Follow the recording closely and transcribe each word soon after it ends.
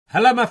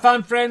Hello, my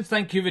fun friends.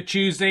 Thank you for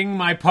choosing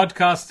my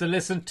podcast to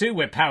listen to.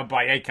 We're powered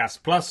by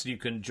Acast Plus. You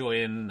can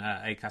join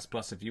Acast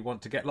Plus if you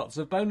want to get lots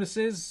of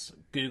bonuses.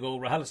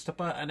 Google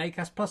RHLSTP and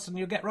Acast Plus and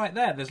you'll get right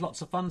there. There's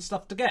lots of fun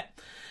stuff to get.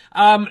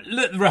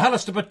 Look, the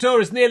RHLSTP tour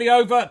is nearly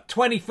over.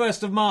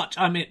 21st of March,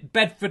 I'm at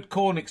Bedford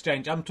Corn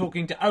Exchange. I'm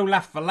talking to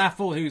Olaf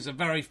Falafel, who's a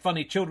very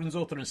funny children's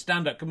author and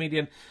stand-up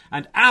comedian,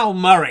 and Al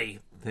Murray,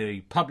 the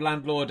pub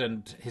landlord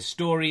and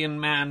historian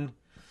man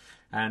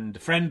and a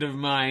friend of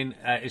mine.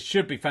 It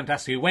should be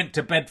fantastic. He went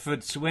to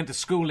Bedford, went to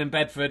school in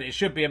Bedford. It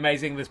should be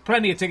amazing. There's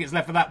plenty of tickets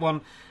left for that one.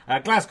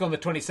 Glasgow on the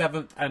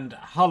 27th and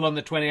Hull on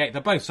the 28th.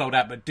 They're both sold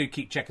out, but do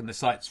keep checking the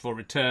sites for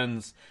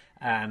returns.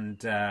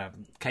 And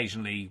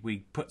occasionally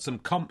we put some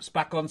comps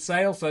back on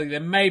sale, so there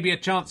may be a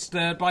chance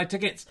to buy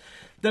tickets.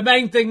 The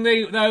main thing,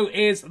 though,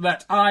 is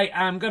that I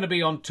am going to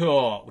be on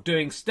tour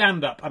doing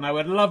stand-up, and I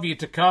would love you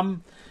to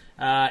come.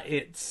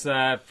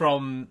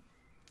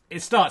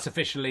 It starts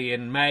officially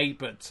in May,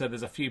 but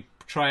there's a few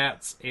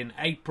tryouts in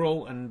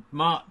April and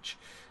March.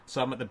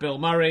 So I'm at the Bill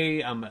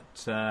Murray, I'm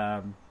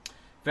at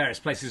various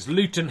places,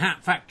 Luton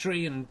Hat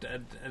Factory and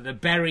the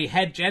Bury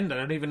Hedge End. I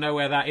don't even know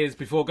where that is,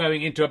 before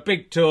going into a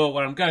big tour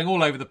where I'm going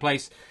all over the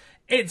place.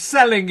 It's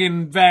selling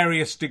in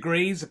various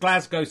degrees.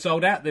 Glasgow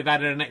sold out. They've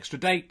added an extra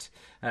date.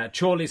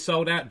 Chorley's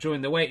sold out,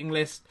 joined the waiting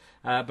list.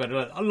 But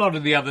a lot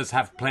of the others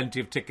have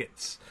plenty of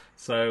tickets.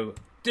 So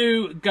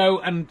do go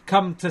and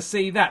come to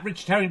see that.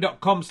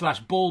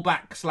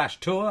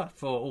 richardherring.com/ballback/tour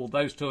for all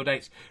those tour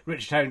dates.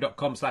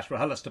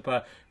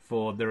 richardherring.com/RHLSTP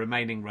for the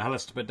remaining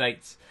RHLSTP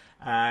dates.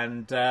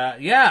 And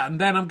and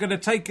then I'm going to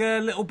take a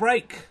little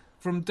break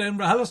from doing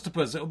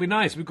RHLSTPs. It'll be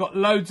nice. We've got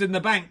loads in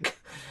the bank.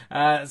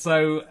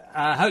 So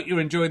I hope you're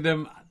enjoying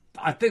them.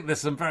 I think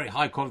there's some very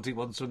high quality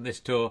ones from this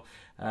tour.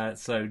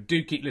 So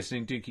do keep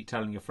listening. Do keep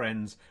telling your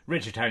friends.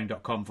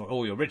 richardherring.com for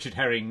all your Richard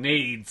Herring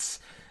needs.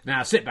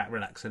 Now sit back,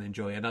 relax, and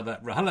enjoy another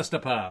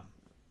RHLSTP.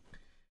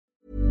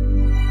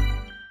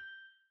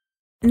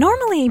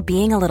 Normally,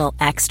 being a little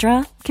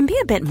extra can be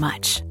a bit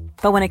much.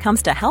 But when it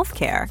comes to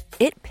healthcare,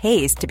 it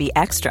pays to be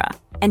extra.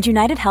 And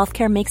United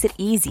Healthcare makes it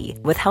easy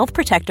with Health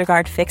Protector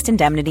Guard fixed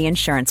indemnity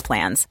insurance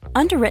plans.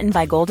 Underwritten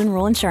by Golden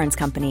Rule Insurance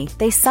Company,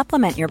 they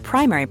supplement your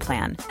primary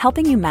plan,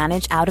 helping you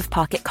manage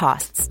out-of-pocket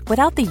costs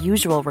without the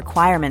usual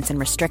requirements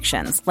and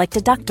restrictions like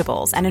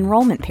deductibles and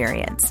enrollment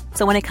periods.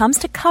 So when it comes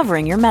to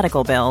covering your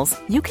medical bills,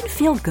 you can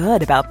feel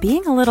good about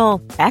being a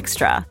little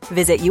extra.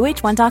 Visit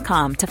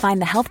uh1.com to find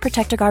the Health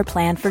Protector Guard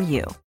plan for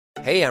you.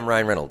 Hey, I'm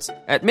Ryan Reynolds.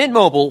 At Mint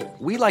Mobile,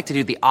 we like to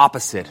do the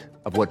opposite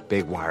of what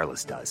Big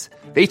Wireless does.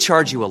 They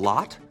charge you a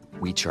lot,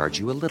 we charge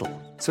you a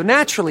little. So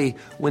naturally,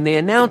 when they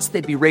announced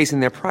they'd be raising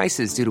their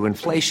prices due to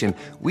inflation,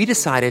 we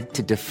decided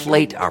to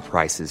deflate our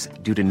prices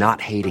due to not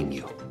hating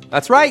you.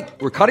 That's right.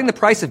 We're cutting the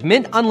price of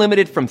Mint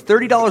Unlimited from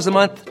 $30 a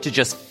month to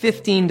just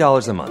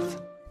 $15 a month.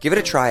 Give it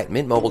a try at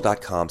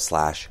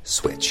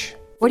mintmobile.com/switch.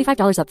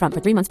 $45 up front for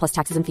 3 months plus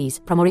taxes and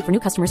fees. Promo rate for new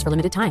customers for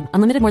limited time.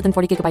 Unlimited more than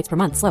 40 gigabytes per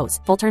month. Slows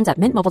full terms at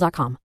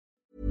mintmobile.com.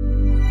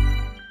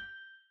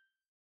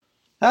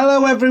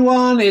 Hello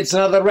everyone, it's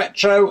another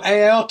Retro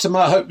Aotama.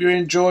 I hope you're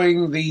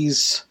enjoying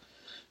these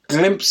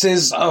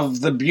glimpses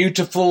of the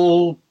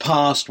beautiful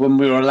past when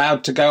we were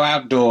allowed to go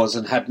outdoors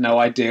and had no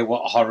idea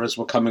what horrors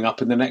were coming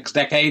up in the next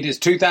decade. It's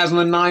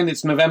 2009,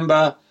 it's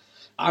November.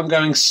 I'm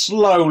going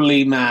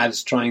slowly mad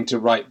trying to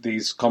write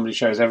these comedy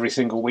shows every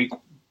single week,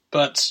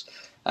 but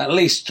at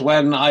least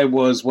when I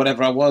was,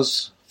 whatever I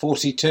was,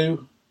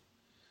 42,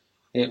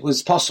 it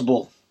was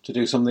possible to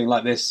do something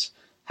like this,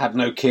 have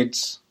no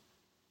kids.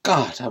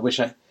 God, I wish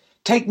I...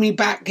 Take me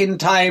back in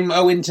time,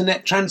 oh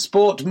internet,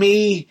 transport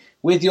me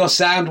with your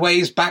sound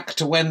waves back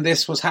to when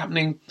this was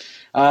happening.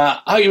 I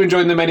hope you're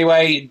enjoying them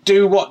anyway.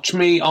 Do watch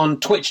me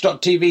on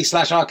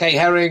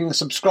twitch.tv/RKHerring.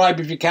 Subscribe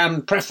if you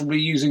can, preferably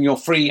using your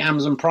free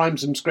Amazon Prime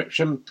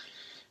subscription,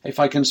 if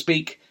I can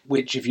speak,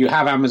 which if you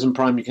have Amazon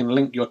Prime, you can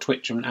link your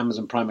Twitch and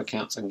Amazon Prime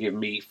accounts and give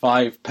me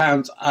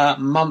 £5 a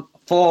month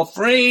for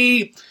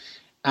free.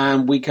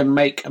 And we can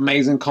make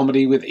amazing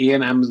comedy with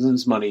Ian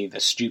Amazon's money. The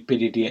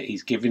stupid idiot,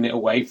 he's giving it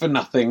away for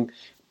nothing,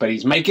 but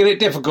he's making it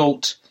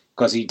difficult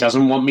because he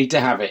doesn't want me to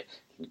have it.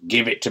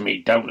 Give it to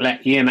me. Don't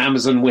let Ian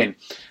Amazon win.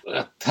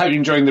 I hope you're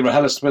enjoying the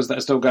RHLSTPs that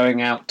are still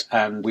going out,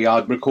 and we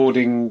are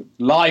recording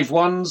live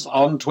ones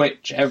on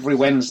Twitch every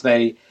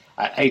Wednesday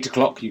at 8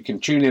 o'clock. You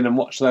can tune in and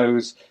watch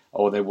those,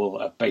 or they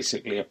will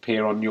basically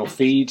appear on your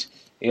feed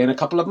in a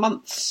couple of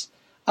months.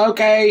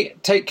 Okay,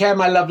 take care,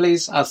 my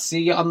lovelies. I'll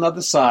see you on the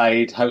other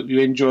side. Hope you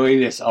enjoy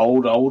this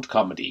old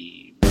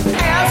comedy.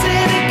 As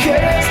it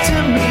occurs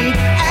to me,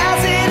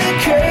 as it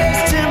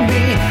occurs to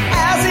me,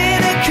 as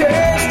it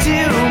occurs to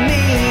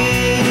me.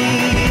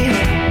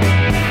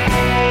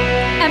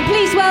 And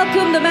please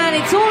welcome the man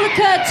it's all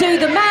occurred to,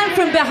 the man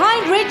from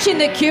behind Rich in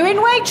the queue in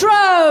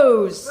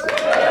Waitrose.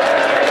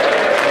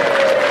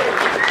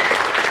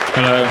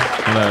 Hello.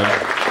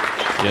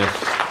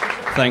 Yes.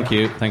 Thank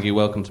you.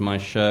 Welcome to my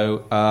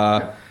show.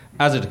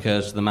 As it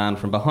occurs to the man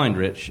from behind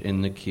Rich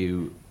in the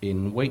queue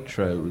in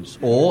Waitrose,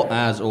 or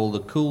as all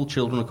the cool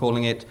children are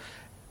calling it,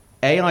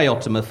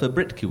 Aotama for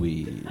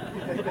Britkiwi.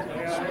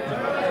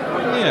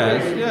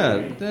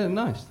 No, they're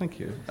nice, thank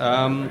you.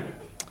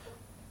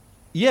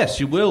 Yes,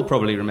 you will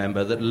probably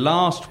remember that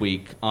last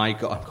week I'm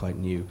quite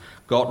new,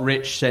 got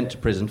Rich sent to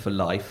prison for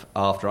life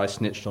after I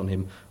snitched on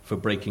him for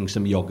breaking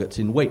some yoghurts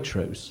in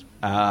Waitrose.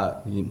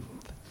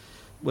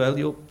 Well,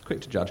 you're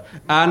quick to judge.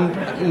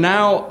 And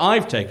now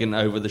I've taken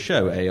over the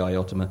show, AI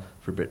Ottoman,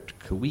 for a bit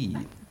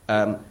Kawi.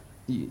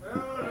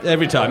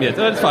 Every time, yeah.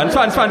 It's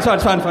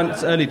fine.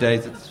 It's early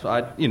days. It's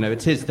fine. You know,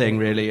 it's his thing,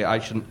 really.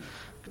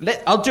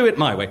 I'll do it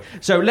my way.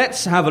 So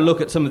let's have a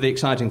look at some of the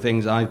exciting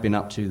things I've been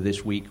up to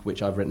this week,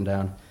 which I've written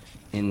down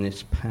in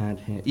this pad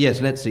here.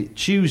 Yes, let's see.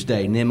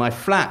 Tuesday, near my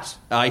flat,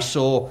 I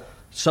saw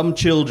some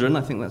children,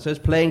 I think that says,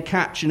 playing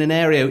catch in an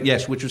area,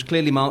 yes, which was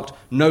clearly marked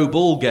no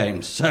ball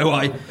games. So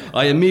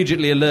I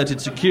immediately alerted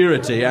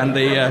security, and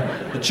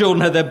the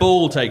children had their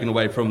ball taken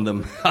away from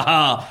them.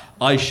 Ha!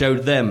 I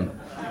showed them.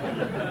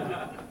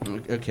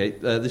 Okay,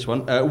 this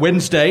one.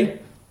 Wednesday.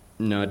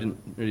 No, I didn't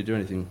really do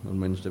anything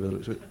on Wednesday by the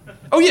looks of it.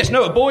 Oh, yes,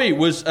 no, a boy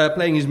was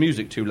playing his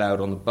music too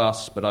loud on the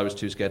bus, but I was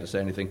too scared to say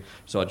anything,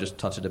 so I just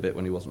tutted a bit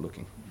when he wasn't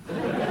looking.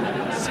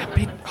 It's a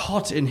bit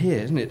hot in here,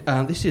 isn't it?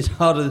 This is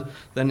harder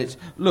than it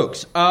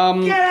looks. Get out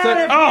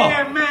of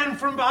here, man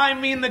from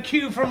behind me in the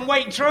queue from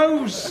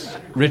Waitrose.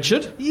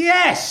 Richard?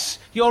 Yes!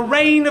 Your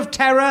reign of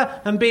terror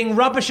and being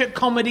rubbish at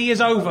comedy is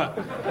over.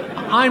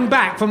 I'm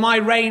back for my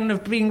reign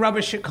of being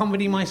rubbish at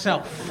comedy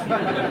myself.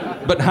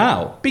 But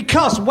how?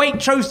 Because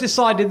Waitrose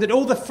decided that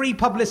all the free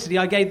publicity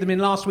I gave them in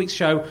last week's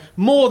show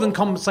more than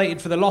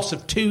compensated for the loss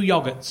of 2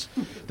 yoghurts.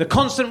 The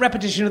constant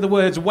repetition of the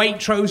words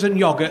Waitrose and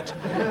yoghurt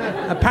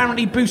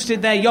apparently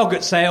boosted their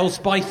yoghurt sales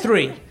by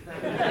 3.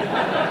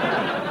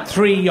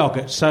 3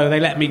 yoghurts, so they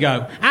let me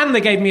go. And they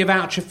gave me a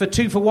voucher for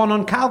 2 for 1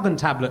 on Calgon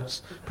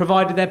tablets,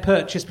 provided they're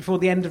purchased before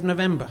the end of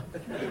November.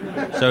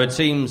 So it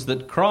seems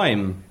that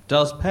crime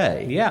does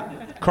pay. Yeah,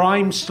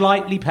 crime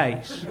slightly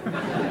pays.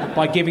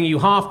 By giving you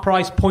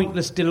half-price,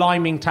 pointless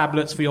deliming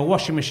tablets for your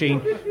washing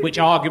machine, which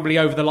arguably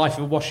over the life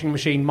of a washing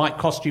machine might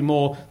cost you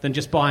more than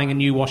just buying a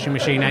new washing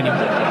machine anyway.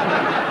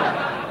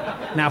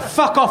 Now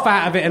fuck off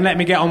out of it and let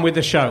me get on with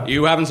the show.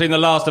 You haven't seen the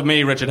last of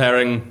me, Richard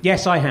Herring.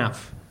 Yes, I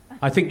have.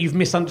 I think you've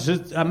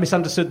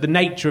misunderstood the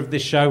nature of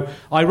this show.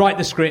 I write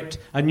the script,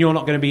 and you're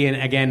not going to be in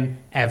it again,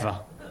 ever.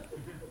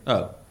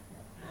 Oh.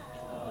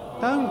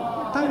 Don't.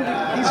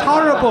 He's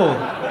horrible.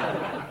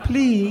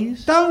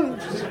 Please. Don't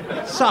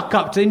suck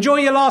up to. Enjoy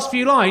your last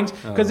few lines,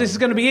 because this is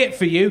going to be it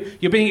for you.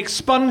 You're being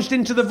expunged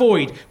into the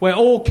void, where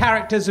all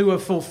characters who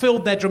have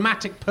fulfilled their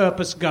dramatic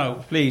purpose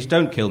go. Please,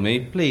 don't kill me.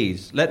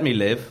 Please, let me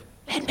live.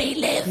 Let me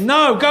live.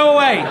 No, go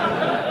away.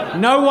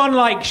 No one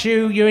likes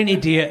you. You're an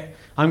idiot.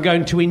 I'm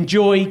going to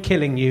enjoy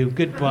killing you.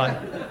 Goodbye.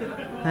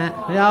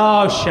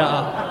 Oh, shut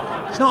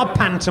up. It's not a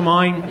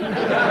pantomime. Oh,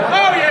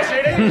 yes,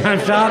 it is. No,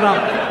 shut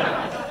up.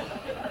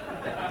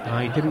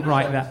 I didn't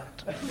write that.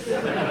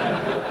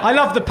 I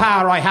love the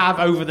power I have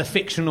over the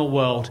fictional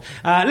world.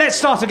 Let's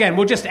start again.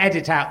 We'll just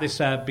edit out this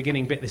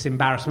beginning bit, this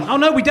embarrassment. Oh,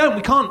 no, we don't.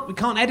 We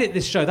can't edit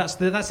this show. That's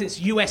its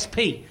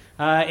USP.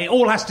 It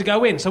all has to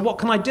go in. So what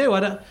can I do?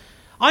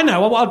 I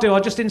know what I'll do.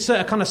 I'll just insert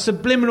a kind of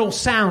subliminal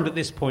sound at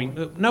this point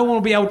that no one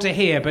will be able to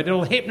hear, but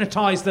it'll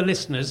hypnotise the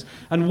listeners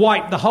and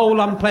wipe the whole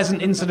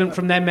unpleasant incident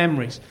from their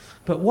memories.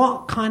 But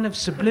what kind of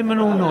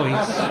subliminal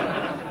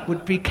noise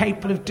would be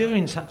capable of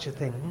doing such a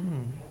thing?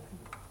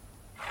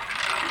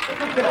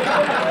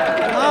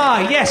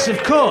 Ah, yes,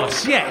 of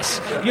course, yes.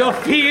 You're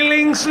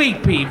feeling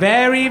sleepy,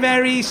 very,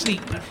 very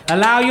sleepy.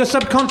 Allow your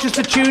subconscious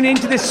to tune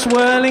into this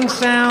swirling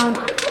sound,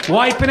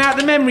 wiping out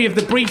the memory of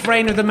the brief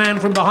reign of the man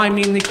from behind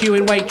me in the queue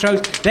in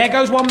Waitrose. There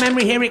goes one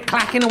memory, hear it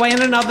clacking away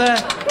in another.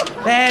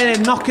 There,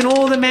 they're knocking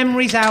all the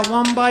memories out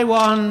one by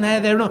one.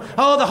 There, they're not.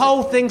 Oh, the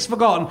whole thing's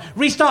forgotten.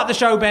 Restart the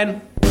show,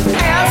 Ben.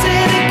 As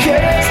it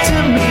occurs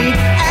to me,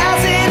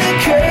 as it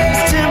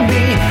occurs to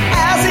me,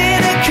 as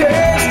it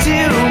occurs to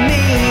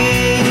me.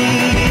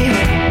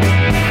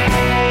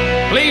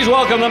 Please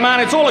welcome the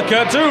man it's all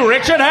occurred to,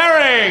 Richard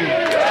Herring.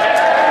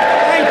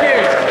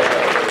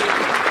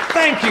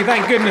 Thank you,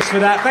 thank goodness for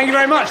that. Thank you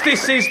very much.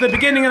 This is the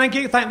beginning, and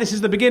this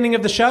is the beginning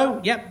of the show.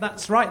 Yep,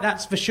 that's right,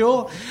 that's for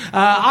sure.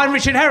 I'm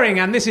Richard Herring,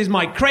 and this is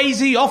my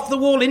crazy,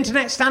 off-the-wall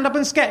internet stand-up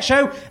and sketch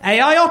show,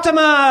 AI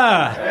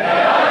Ottoman.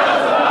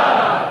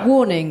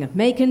 Warning,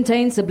 may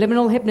contain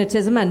subliminal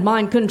hypnotism and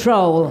mind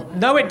control.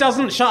 No, it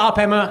doesn't. Shut up,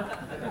 Emma.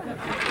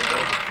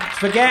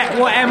 Forget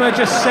what Emma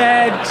just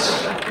said.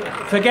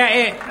 Forget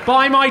it.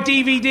 Buy my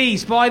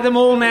DVDs. Buy them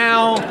all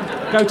now.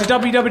 Go to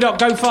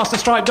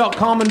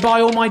www.gofasterstripe.com and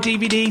buy all my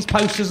DVDs,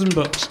 posters and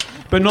books.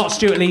 But not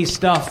Stuart Lee's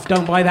stuff.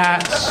 Don't buy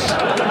that.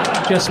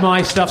 Just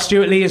my stuff.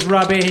 Stuart Lee is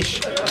rubbish.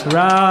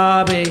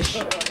 Rubbish.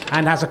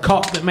 And has a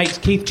cock that makes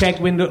Keith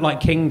Chegwin look like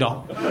King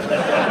Dong.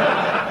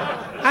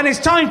 And it's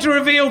time to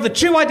reveal the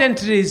true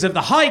identities of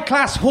the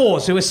high-class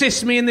whores who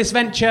assist me in this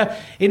venture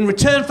in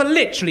return for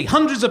literally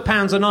hundreds of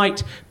pounds a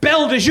night.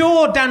 Belle de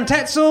jour, Dan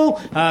Tetzel,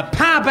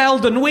 Pa Belle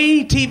de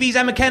Nuit, TV's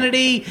Emma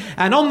Kennedy,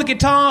 and on the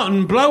guitar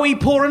and blowy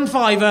pouring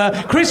fiver,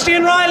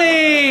 Christian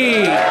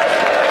Riley!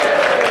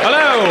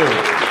 Hello!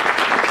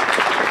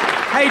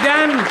 Hey,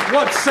 Dan,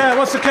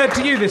 what's occurred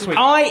to you this week?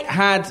 I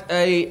had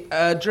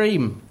a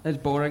dream. It's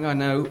boring, I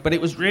know, but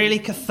it was really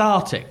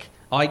cathartic.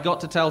 I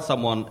got to tell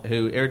someone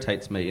who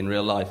irritates me in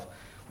real life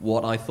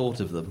what I thought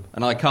of them,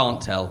 and I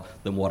can't tell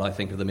them what I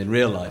think of them in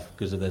real life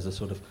because there's a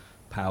sort of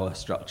power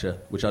structure,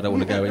 which I don't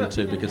want to go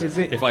into, because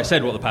if I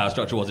said what the power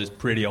structure was, it's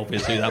pretty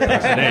obvious who that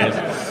person is.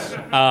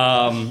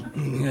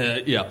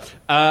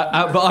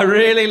 But I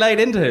really laid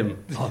into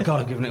him. Oh,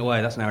 God, I've given it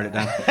away. That's narrowed it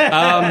down.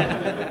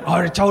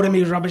 I told him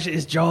he was rubbish at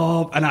his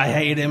job, and I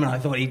hated him, and I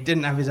thought he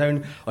didn't have his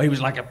own... Or he was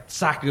like a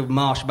sack of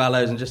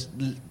marshmallows, and just,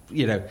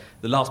 you know,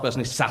 the last person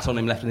who sat on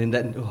him left an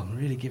indent. Oh, I'm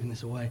really giving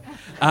this away.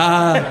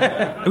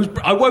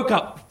 I woke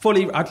up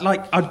fully...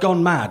 I'd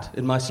gone mad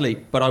in my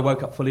sleep, but I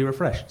woke up fully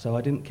refreshed, so I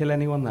didn't kill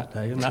anyone that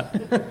day. And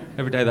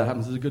every day that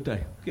happens is a good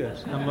day. Good.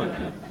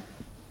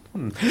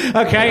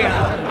 Okay,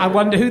 I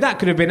wonder who that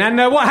could have been. And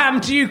what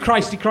happened to you,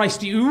 Christy?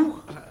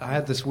 Ooh? I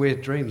had this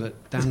weird dream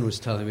that Dan was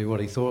telling me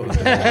what he thought of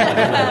me.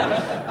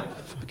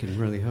 Fucking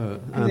really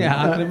hurt.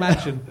 Yeah, I can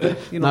imagine.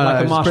 You're not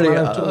like a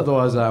marshmallow.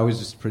 Otherwise, I was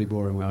just pretty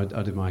boring when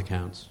I did my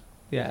accounts.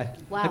 Yeah.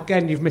 Wow.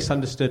 Again, you've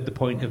misunderstood the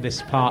point of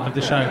this part of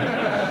the show.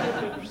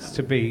 Just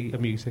to be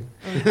amusing.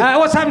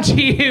 What's happened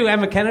to you,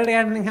 Emma Kennedy?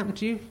 Anything happened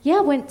to you? Yeah,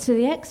 I went to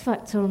the X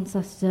Factor on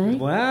Saturday.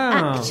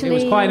 Wow. Actually, it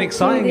was quite an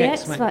exciting the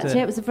X Factor.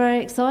 Yeah, it was a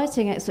very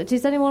exciting X Factor.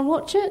 Did anyone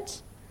watch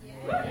it?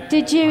 Yeah.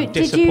 Did you? I'm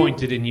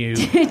disappointed in you.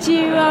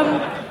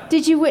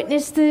 Did you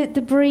witness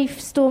the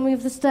brief storming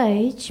of the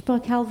stage by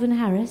Calvin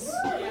Harris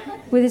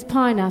with his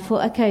pineapple?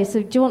 Okay,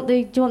 so do you want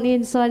the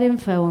inside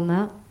info on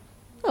that?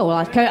 Oh, well,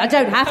 I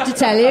don't have to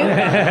tell you.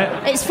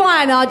 It's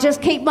fine, I'll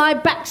just keep my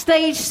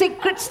backstage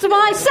secrets to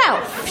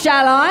myself,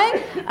 shall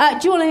I?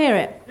 Do you want to hear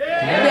it?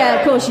 Yeah,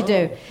 of course you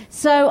do.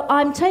 So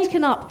I'm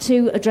taken up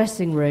to a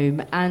dressing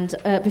room, and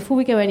before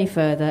we go any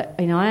further,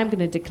 I am going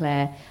to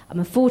declare I'm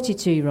a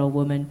 42-year-old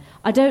woman.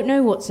 I don't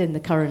know what's in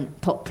the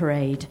current pop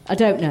parade. I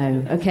don't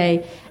know,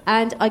 okay?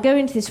 And I go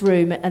into this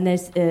room, and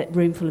there's a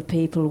room full of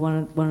people.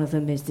 One of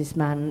them is this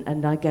man,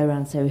 and I go around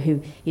and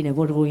say,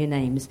 what are all your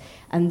names?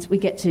 And we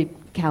get to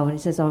Calvin. He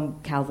says, I'm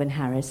Calvin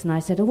Harris. And I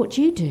said, what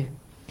do you do?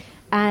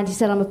 And he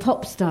said, I'm a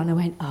pop star. And I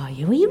went, are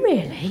you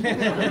really?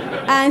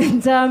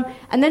 and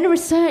then a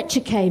researcher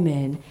came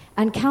in,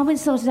 and Calvin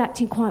started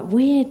acting quite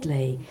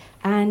weirdly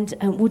and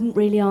wouldn't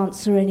really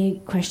answer any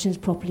questions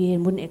properly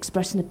and wouldn't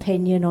express an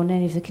opinion on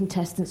any of the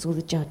contestants or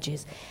the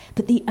judges.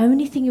 But the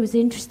only thing he was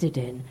interested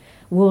in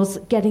was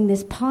getting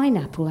this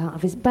pineapple out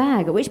of his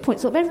bag, at which point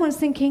sort of everyone's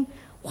thinking,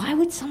 why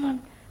would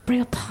someone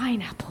bring a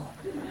pineapple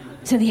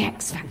to the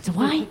X Factor?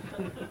 Why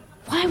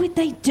would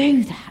they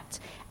do that?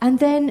 And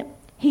then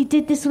he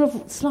did this sort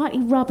of slightly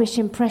rubbish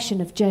impression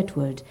of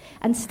Jedward,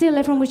 and still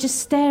everyone was just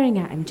staring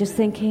at him, just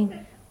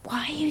thinking,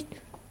 why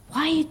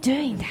are you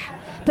doing that?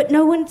 But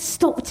no one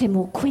stopped him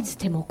or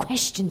quizzed him or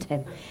questioned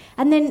him.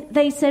 And then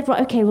they said,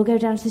 right, OK, we'll go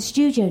down to the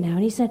studio now.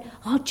 And he said,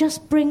 I'll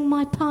just bring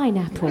my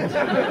pineapple.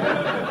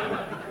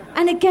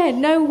 And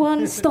again, no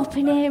one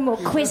stopping him or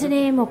quizzing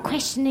him or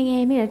questioning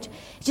him. It's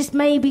just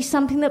maybe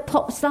something that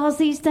pop stars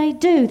these days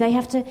do. They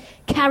have to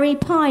carry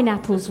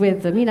pineapples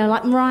with them.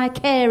 Like Mariah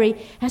Carey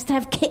has to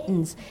have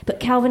kittens, but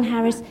Calvin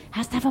Harris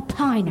has to have a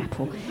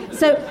pineapple.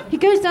 So he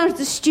goes down to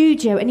the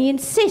studio and he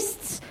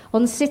insists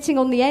on sitting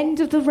on the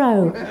end of the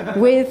row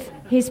with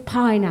his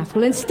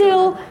pineapple, and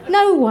still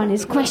no one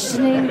is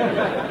questioning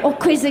or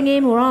quizzing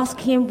him or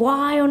asking him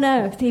why on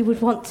earth he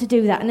would want to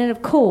do that. And then,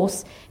 of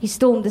course, he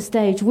stormed the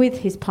stage with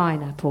his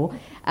pineapple,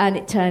 and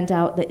it turned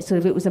out that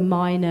it was a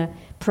minor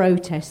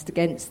protest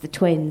against the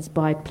twins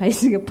by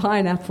placing a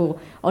pineapple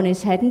on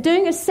his head and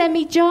doing a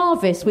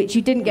semi-Jarvis, which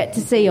you didn't get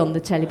to see on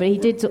the telly, but he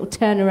did sort of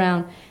turn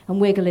around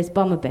and wiggle his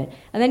bum a bit.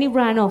 And then he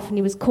ran off and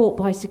he was caught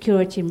by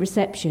security in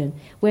reception,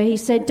 where he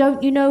said,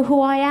 don't you know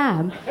who I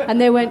am? And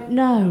they went,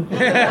 no.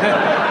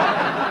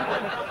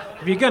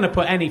 If you're going to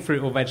put any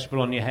fruit or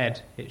vegetable on your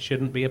head, it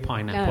shouldn't be a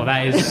pineapple. No.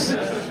 That is...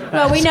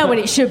 Well, we know what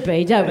it should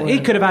be, don't we? He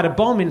could have had a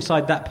bomb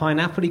inside that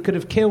pineapple. He could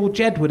have killed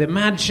Jedward.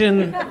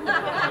 Imagine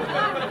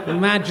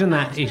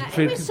that.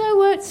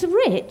 So,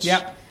 Rich,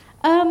 yep.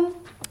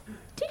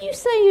 Did you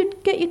say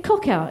you'd get your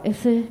cock out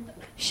if the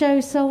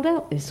show sold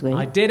out this week?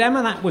 I did,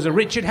 Emma. That was a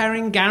Richard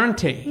Herring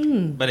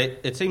guarantee. But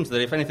it seems that,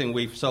 if anything,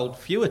 we've sold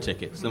fewer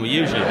tickets than we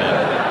usually do.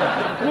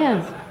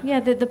 Yeah.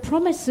 The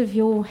promise of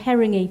your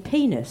herringy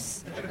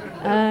penis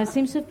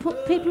seems to have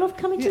put people off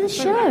coming to the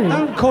show.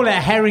 Don't call it a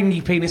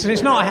herringy penis.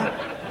 It's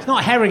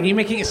not herringy. You're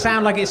making it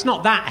sound like it's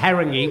not that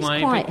herringy. It's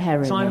quite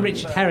herringy. So I'm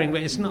Richard Herring,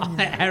 but it's not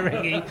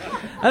herringy.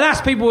 And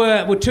that's people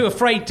were too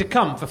afraid to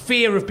come for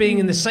fear of being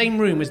in the same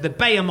room as the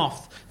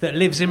behemoth that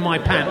lives in my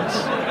pants.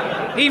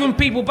 Even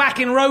people back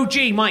in row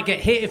G might get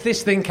hit if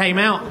this thing came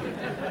out.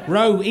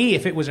 Row E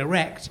if it was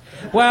erect.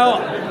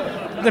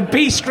 Well, the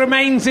beast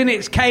remains in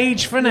its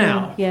cage for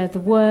now. Yeah, the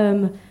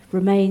worm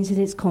remains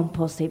in its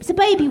compost heap. It's a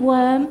baby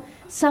worm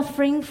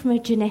suffering from a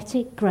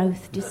genetic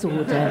growth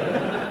disorder.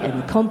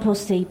 And the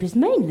compost heap is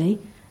mainly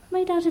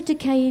made out of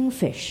decaying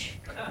fish.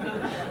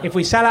 If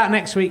we sell out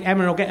next week,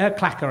 Emma will get her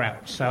clacker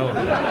out. So,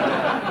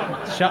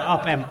 shut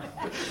up, Emma.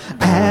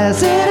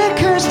 As it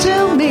occurs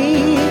to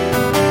me,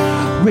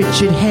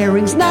 Richard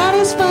Herring's not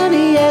as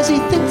funny as he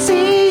thinks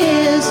he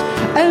is.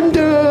 And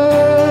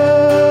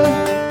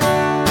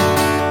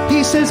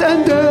he says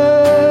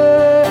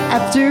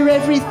after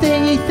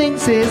everything he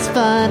thinks is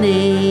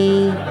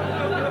funny.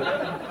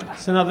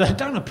 It's another.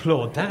 Don't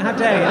applaud that. How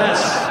dare you?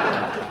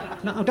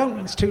 No, don't.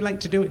 It's too late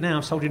to do it now.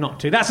 I've told you not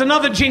to. That's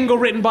another jingle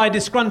written by a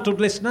disgruntled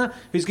listener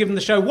who's given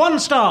the show 1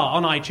 star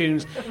on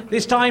iTunes.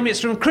 This time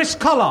it's from Chris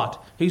Collard,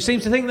 who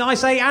seems to think that I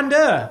say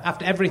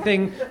after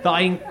everything that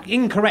I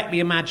incorrectly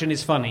imagine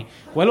is funny.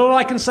 Well, all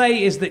I can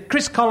say is that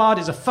Chris Collard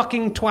is a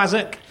fucking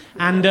twazzock,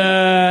 and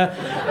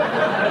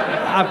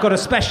I've got a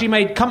specially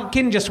made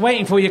pumpkin just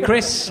waiting for you,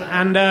 Chris.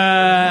 And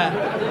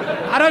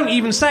I don't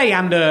even say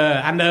and.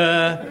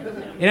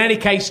 In any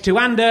case, to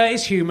ander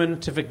is human,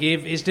 to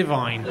forgive is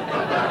divine.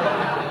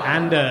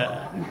 And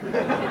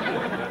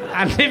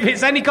if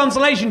it's any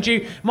consolation to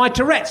you, my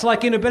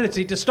Tourette's-like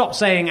inability to stop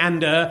saying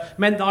meant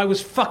that I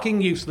was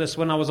fucking useless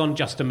when I was on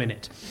Just a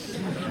Minute.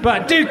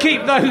 But do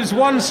keep those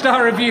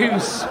 1-star reviews.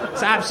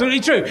 It's absolutely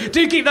true.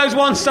 Do keep those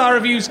 1-star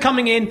reviews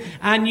coming in,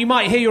 and you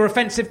might hear your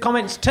offensive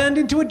comments turned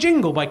into a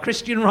jingle by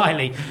Christian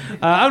Riley.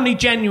 Only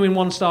genuine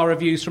 1-star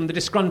reviews from the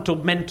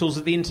disgruntled mentals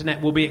of the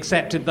internet will be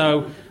accepted,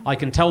 though I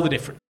can tell the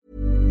difference.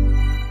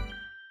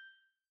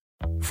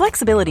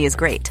 Flexibility is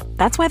great.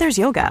 That's why there's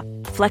yoga.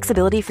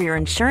 Flexibility for your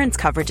insurance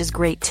coverage is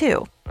great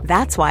too.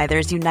 That's why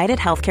there's United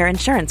Healthcare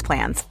Insurance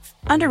Plans.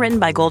 Underwritten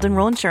by Golden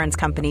Rule Insurance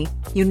Company,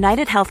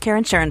 United Healthcare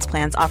Insurance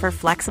Plans offer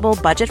flexible,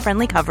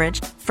 budget-friendly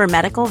coverage for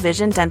medical,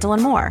 vision, dental,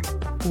 and more.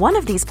 One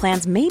of these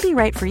plans may be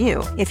right for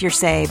you if you're,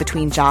 say,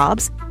 between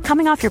jobs,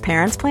 coming off your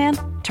parents' plan,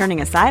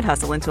 turning a side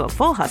hustle into a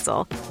full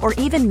hustle, or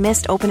even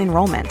missed open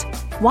enrollment.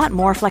 Want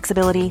more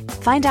flexibility?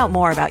 Find out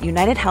more about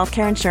United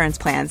Healthcare Insurance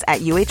Plans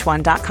at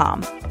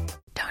uh1.com.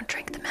 Don't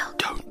drink the milk.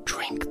 Don't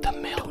drink the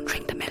milk. Don't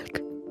drink the milk.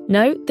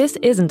 No, this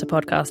isn't a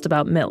podcast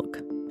about milk.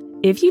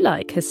 If you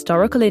like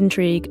historical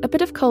intrigue, a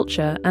bit of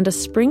culture, and a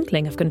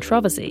sprinkling of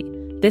controversy,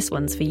 this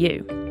one's for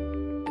you.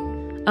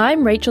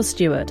 I'm Rachel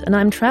Stewart, and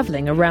I'm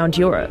travelling around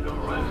Europe,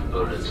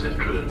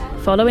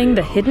 following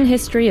the hidden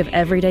history of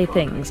everyday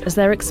things as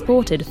they're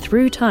exported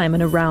through time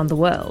and around the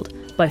world,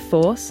 by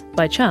force,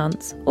 by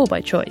chance, or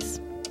by choice.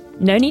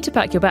 No need to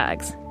pack your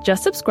bags.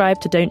 Just subscribe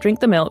to Don't Drink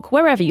the Milk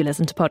wherever you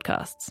listen to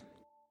podcasts.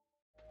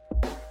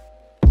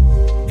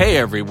 Hey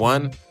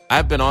everyone,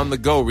 I've been on the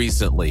go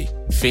recently.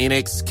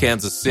 Phoenix,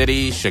 Kansas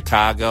City,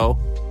 Chicago.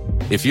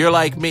 If you're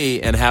like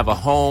me and have a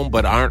home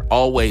but aren't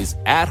always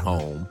at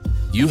home,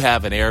 you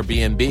have an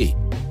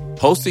Airbnb.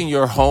 Hosting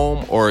your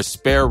home or a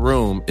spare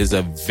room is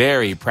a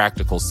very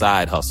practical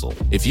side hustle.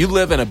 If you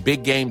live in a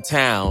big game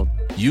town,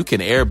 you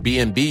can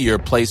Airbnb your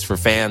place for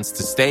fans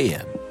to stay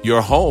in.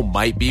 Your home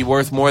might be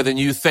worth more than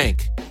you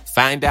think.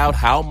 Find out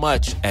how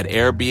much at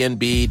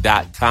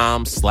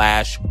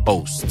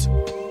airbnb.com/host.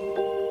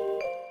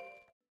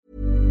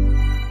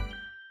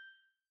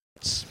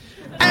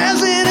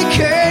 As it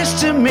occurs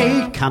to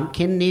me,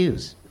 Pumpkin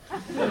News.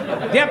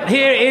 Yep,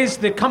 here is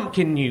the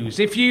Cumpkin news.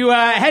 If you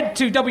head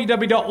to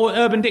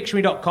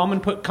www.urbandictionary.com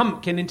and put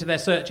Cumpkin into their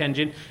search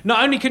engine,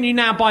 not only can you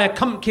now buy a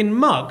Cumpkin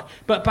mug,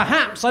 but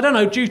perhaps, I don't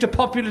know, due to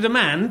popular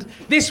demand,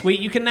 this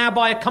week you can now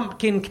buy a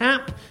Cumpkin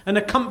cap and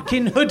a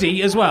Cumpkin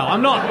hoodie as well.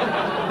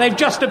 They've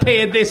just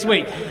appeared this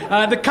week.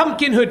 The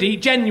Cumpkin hoodie,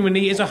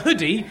 genuinely, is a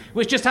hoodie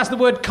which just has the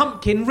word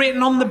Cumpkin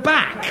written on the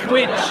back,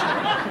 which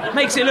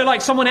makes it look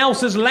like someone else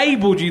has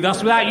labelled you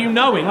thus without you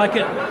knowing, like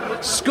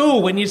at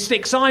school when you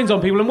stick signs on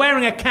people. And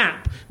wearing a cap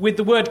with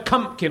the word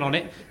Cumpkin on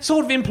it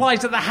sort of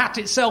implies that the hat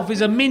itself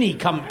is a mini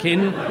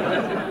Cumpkin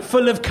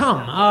full of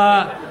cum.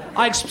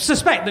 I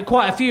suspect that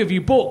quite a few of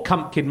you bought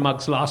Cumpkin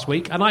mugs last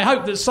week, and I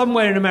hope that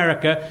somewhere in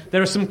America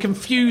there are some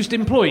confused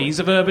employees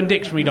of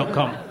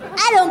UrbanDictionary.com.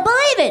 I don't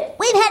believe it.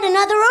 We've had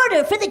another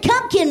order for the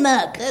Cumpkin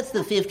mug. That's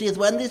the 50th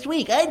one this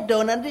week. I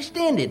don't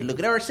understand it. Look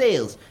at our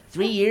sales.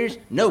 3 years,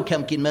 no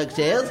Cumpkin mug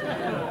sales.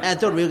 I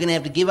thought we were going to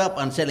have to give up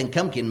on selling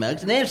Cumpkin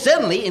mugs, and then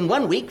suddenly, in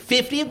 1 week,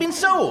 50 have been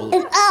sold.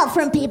 And all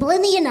from people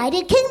in the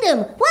United Kingdom.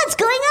 What's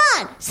going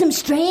on? Some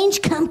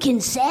strange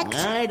Cumpkin sex?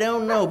 I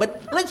don't know,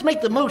 but let's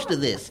make the most of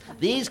this.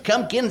 These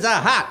Cumpkins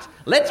are hot.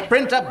 Let's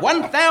print up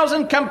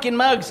 1,000 Cumpkin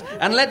mugs,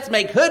 and let's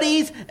make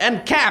hoodies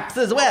and caps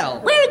as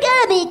well. We're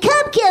gonna be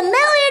Cumpkin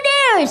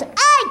millionaires!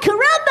 Ay,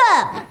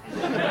 caramba!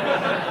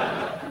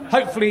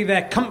 Hopefully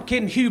their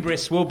Cumpkin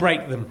hubris will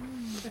break them.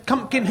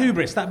 Cumpkin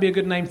hubris, that'd be a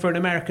good name for an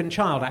American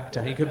child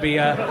actor. He could be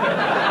on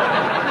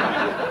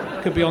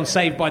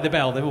Saved by the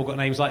Bell. They've all got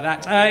names like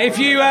that. If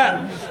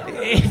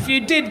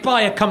you did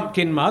buy a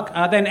Cumpkin mug,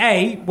 then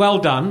A, well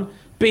done.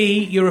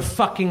 B, you're a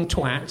fucking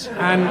twat.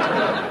 And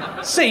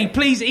C,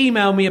 please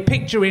email me a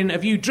picture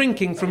of you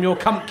drinking from your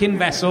Cumpkin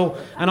vessel,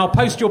 and I'll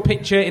post your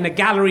picture in a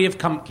gallery of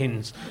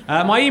Cumpkins.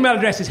 My email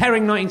address is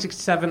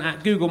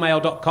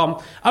herring1967@googlemail.com.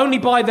 Only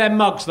buy their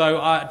mugs,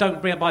 though.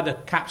 Don't buy the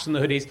caps and the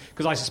hoodies,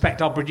 because I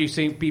suspect I'll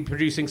be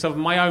producing some of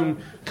my own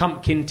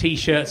Cumpkin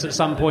T-shirts at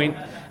some point.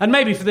 And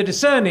maybe for the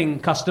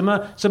discerning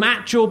customer, some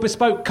actual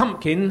bespoke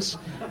Cumpkins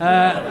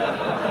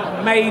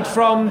made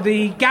from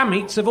the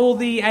gametes of all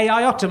the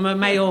AIOTMA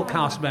male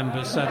cast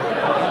members. So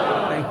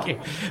there Thank you.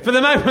 For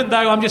the moment,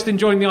 though, I'm just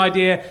enjoying the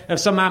idea of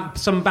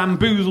some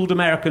bamboozled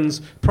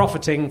Americans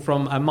profiting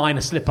from a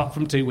minor slip-up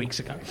from 2 weeks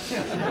ago.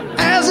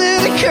 As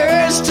it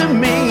occurs to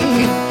me,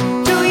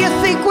 do you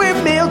think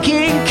we're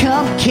milking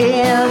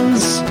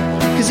pumpkins?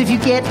 Because if you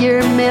get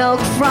your milk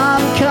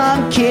from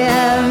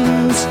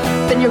pumpkins,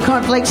 then your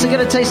cornflakes are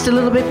going to taste a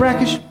little bit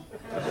brackish.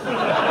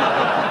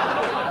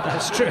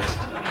 That's true.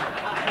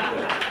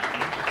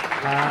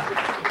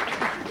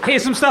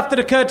 Here's some stuff that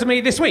occurred to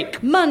me this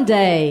week.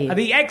 Monday.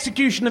 The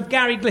execution of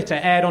Gary Glitter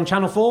aired on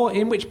Channel 4,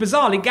 in which,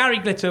 bizarrely, Gary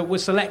Glitter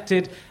was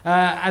selected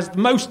as the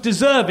most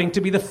deserving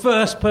to be the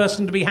first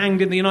person to be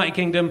hanged in the United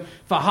Kingdom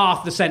for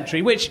half the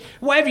century, which,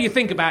 whatever you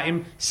think about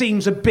him,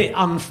 seems a bit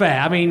unfair.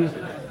 I mean,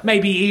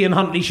 maybe Ian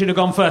Huntley should have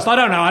gone first. I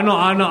don't know.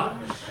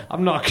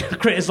 I'm not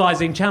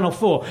criticising Channel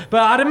 4,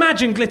 but I'd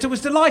imagine Glitter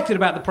was delighted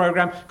about the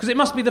programme because it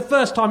must be the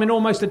first time in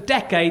almost a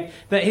decade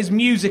that his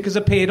music has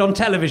appeared on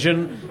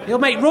television. He'll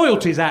make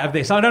royalties out of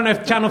this. I don't know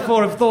if Channel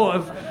 4 have thought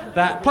of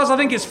that. Plus, I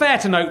think it's fair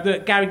to note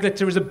that Gary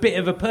Glitter is a bit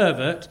of a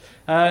pervert,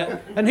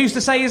 and who's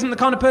to say he isn't the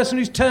kind of person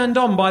who's turned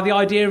on by the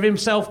idea of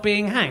himself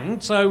being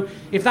hanged. So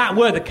if that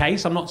were the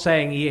case, I'm not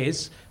saying he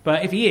is,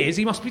 but if he is,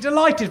 he must be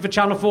delighted for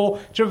Channel 4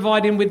 to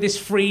provide him with this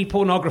free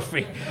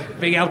pornography,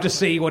 being able to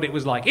see what it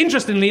was like.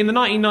 Interestingly, in the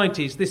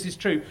 1990s, this is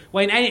true,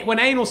 when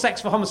anal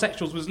sex for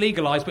homosexuals was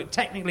legalised, but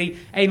technically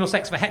anal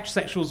sex for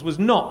heterosexuals was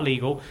not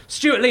legal,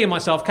 Stuart Lee and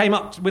myself came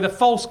up with a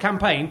false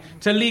campaign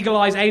to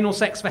legalise anal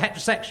sex for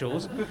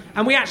heterosexuals,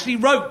 and we actually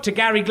wrote to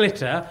Gary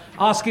Glitter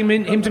asking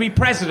him to be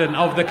president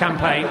of the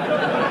campaign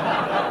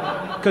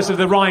because of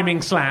the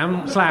rhyming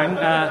slang.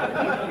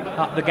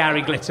 Up the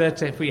Gary Glitter,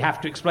 if we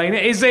have to explain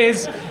it,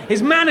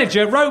 his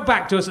manager wrote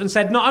back to us and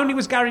said not only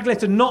was Gary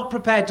Glitter not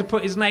prepared to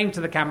put his name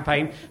to the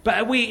campaign,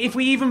 but if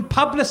we even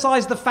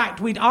publicised the fact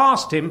we'd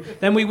asked him,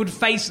 then we would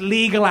face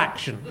legal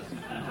action.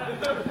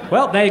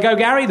 Well, there you go,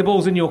 Gary, the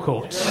ball's in your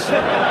court.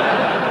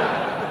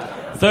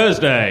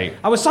 Thursday.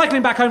 I was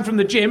cycling back home from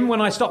the gym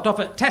when I stopped off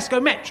at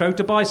Tesco Metro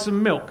to buy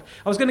some milk.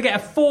 I was going to get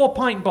a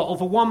 4-pint bottle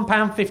for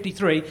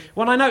 £1.53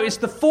 when I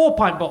noticed the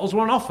 4-pint bottles were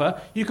on offer.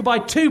 You could buy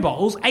 2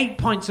 bottles, 8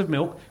 pints of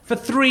milk, for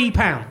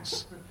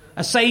 £3.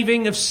 A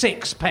saving of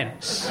 6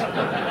 pence.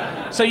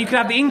 So you could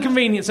have the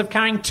inconvenience of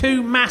carrying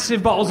 2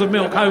 massive bottles of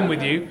milk home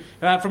with you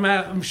from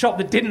a shop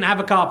that didn't have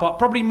a car park,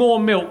 probably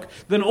more milk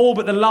than all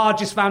but the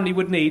largest family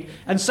would need,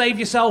 and save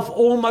yourself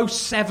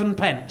almost 7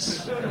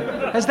 pence.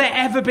 Has there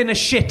ever been a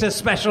shitter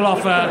special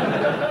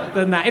offer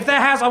than that? If there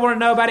has, I want to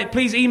know about it.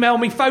 Please email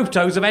me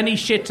photos of any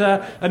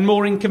shitter and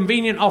more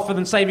inconvenient offer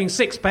than saving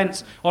 6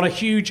 pence on a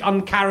huge,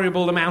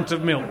 uncarryable amount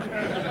of milk.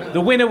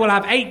 The winner will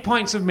have 8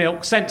 pints of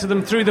milk sent to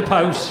them through the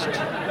post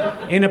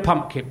in a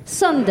pumpkin.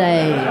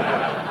 Sunday.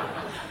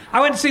 I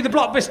went to see the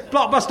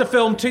blockbuster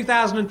film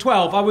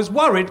 2012. I was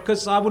worried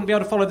because I wouldn't be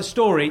able to follow the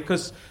story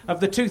because of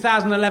the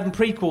 2011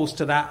 prequels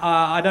to that.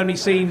 I'd only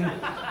seen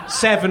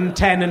 7,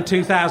 10 and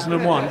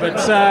 2001. But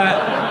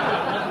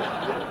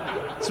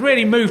it's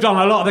really moved on.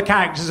 A lot of the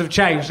characters have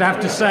changed, I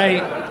have to say.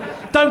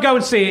 Don't go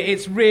and see it.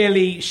 It's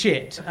really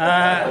shit.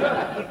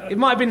 It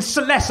might have been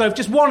less so if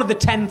just one of the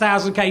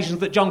 10,000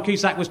 occasions that John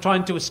Cusack was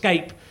trying to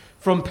escape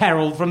from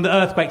peril, from the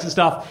earthquakes and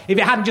stuff, if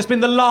it hadn't just been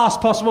the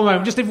last possible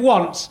moment, just if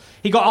once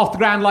he got off the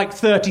ground like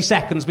 30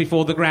 seconds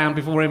before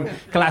him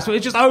collapsed.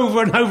 It's just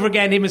over and over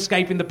again him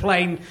escaping the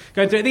plane,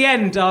 going through. At the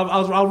end,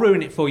 I'll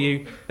ruin it for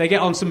you. They get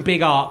on some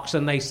big arcs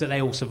and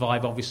they all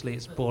survive, obviously.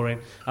 It's boring.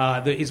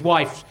 His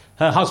wife,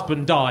 her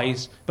husband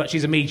dies, but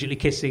she's immediately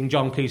kissing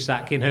John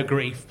Cusack in her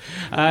grief.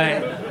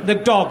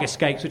 The dog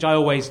escapes, which I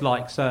always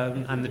like,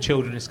 and the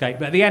children escape.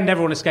 But at the end,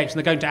 everyone escapes and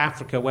they're going to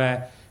Africa,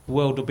 where the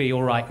world will be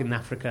all right in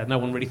Africa. No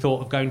one really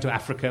thought of going to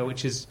Africa,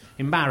 which is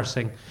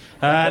embarrassing.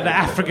 That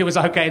Africa was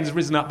okay and has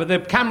risen up. But the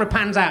camera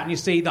pans out and you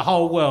see the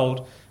whole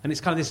world, and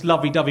it's kind of this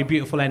lovey-dovey,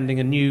 beautiful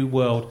ending, a new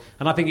world.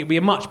 And I think it'd be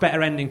a much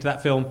better ending to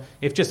that film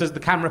if just as the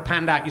camera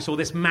panned out, you saw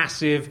this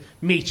massive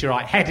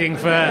meteorite heading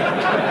for...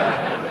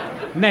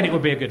 and then it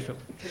would be a good film.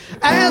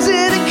 As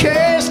it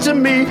occurs to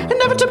me,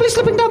 inevitably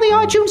slipping down the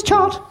iTunes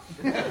chart.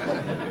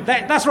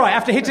 That's right,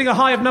 after hitting a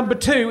high of number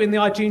 2 in the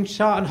iTunes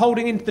chart and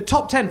holding into the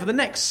top 10 for the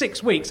next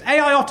 6 weeks,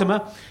 AI Ottoman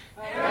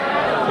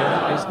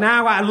is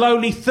now at a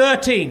lowly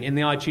 13 in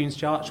the iTunes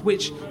charts,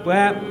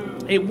 where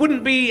it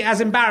wouldn't be as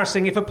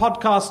embarrassing if a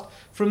podcast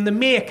from the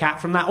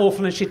Meerkat, from that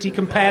awful and shitty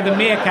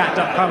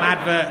CompareTheMeerkat.com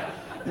advert,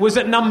 was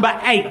at number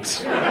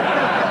 8.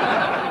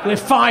 With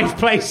 5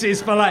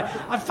 places for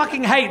I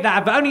fucking hate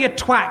that, but only a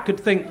twat could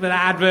think that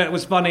advert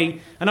was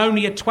funny, and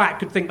only a twat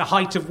could think the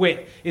height of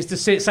wit is to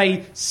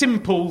say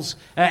simples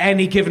at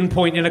any given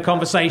point in a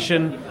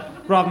conversation,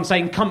 rather than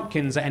saying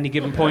pumpkins at any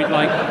given point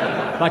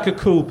like a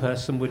cool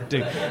person would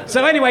do.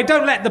 So anyway,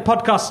 don't let the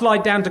podcast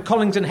slide down to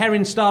Collington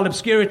Herring-style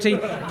obscurity.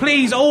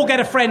 Please all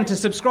get a friend to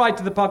subscribe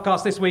to the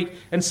podcast this week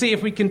and see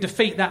if we can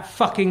defeat that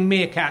fucking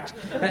meerkat.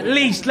 At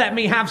least let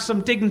me have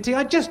some dignity.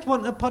 I just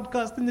want a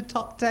podcast in the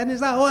top 10. Is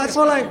that all? That's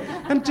all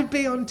and to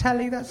be on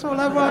telly. That's all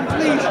I want.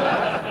 Please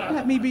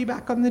let me be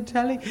back on the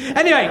telly.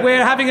 Anyway,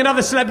 we're having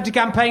another celebrity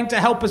campaign to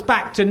help us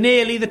back to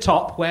nearly the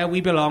top, where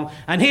we belong.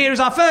 And here is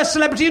our first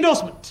celebrity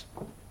endorsement.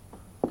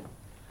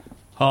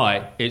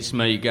 Hi, it's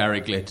me, Gary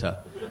Glitter.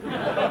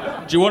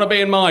 Do you want to be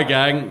in my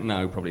gang?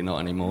 No, probably not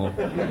anymore.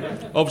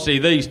 Obviously,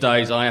 these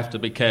days I have to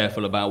be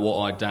careful about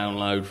what I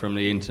download from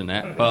the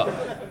internet, but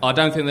I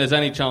don't think there's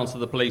any chance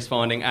of the police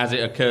finding As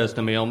It Occurs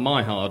to Me on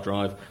my hard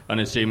drive and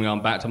assuming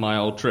I'm back to my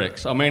old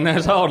tricks. I mean,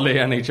 there's hardly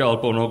any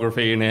child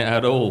pornography in it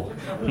at all.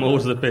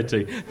 More's the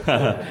pity.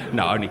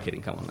 No, only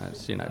kidding. Come on,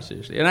 that's,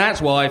 seriously. And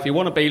that's why, if you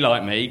want to be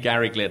like me,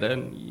 Gary Glitter,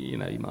 and you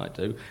might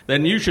do,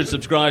 then you should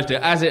subscribe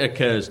to As It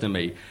Occurs to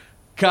Me.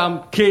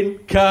 Come kin,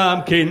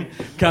 come kin,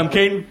 come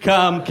kin,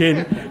 come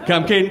kin,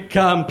 come kin,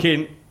 come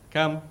kin,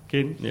 come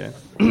kin. Yeah.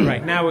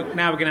 Right, now we're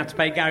going to have to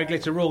pay Gary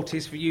Glitter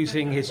royalties for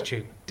using his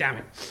tune. Damn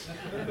it.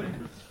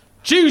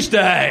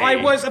 Tuesday! I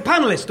was a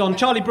panellist on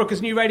Charlie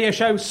Brooker's new radio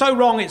show, So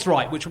Wrong It's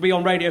Right, which will be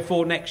on Radio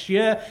 4 next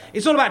year.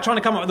 It's all about trying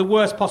to come up with the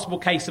worst possible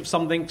case of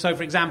something. So,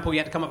 for example, you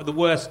had to come up with the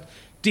worst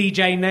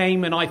DJ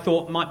name, and I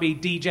thought it might be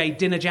DJ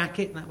Dinner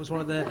Jacket. That was one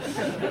of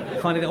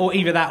the... or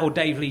either that or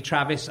Dave Lee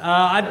Travis.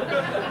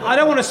 I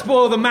don't want to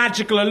spoil the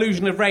magical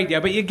illusion of radio,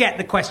 but you get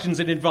the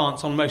questions in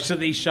advance on most of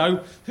these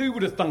shows. Who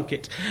would have thunk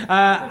it?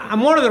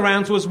 And one of the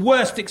rounds was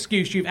worst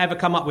excuse you've ever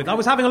come up with. I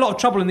was having a lot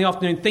of trouble in the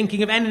afternoon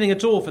thinking of anything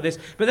at all for this,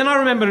 but then I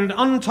remembered an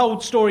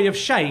untold story of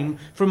shame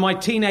from my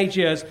teenage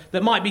years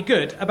that might be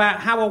good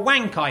about how a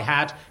wank I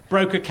had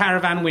broke a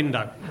caravan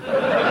window.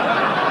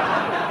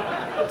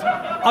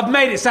 I've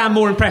made it sound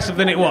more impressive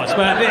than it was,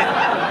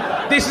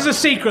 but this is a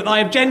secret that I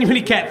have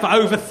genuinely kept for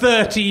over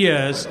 30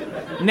 years,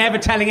 never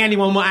telling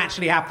anyone what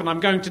actually happened.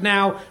 I'm going to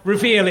now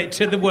reveal it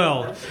to the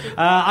world.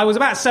 I was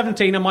about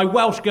 17 and my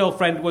Welsh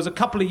girlfriend was a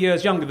couple of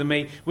years younger than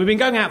me. We'd been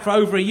going out for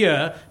over a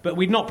year, but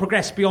we'd not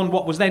progressed beyond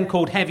what was then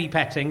called heavy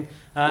petting.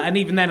 And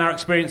even then our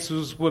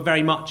experiences were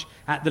very much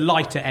at the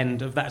lighter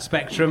end of that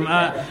spectrum.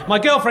 My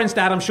girlfriend's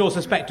dad, I'm sure,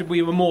 suspected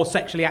we were more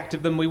sexually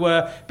active than we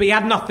were, but he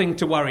had nothing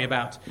to worry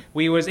about.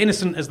 We were as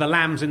innocent as the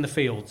lambs in the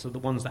fields, or the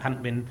ones that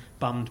hadn't been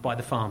bummed by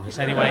the farmers.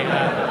 Anyway,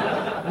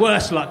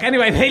 worse luck.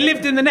 Anyway, they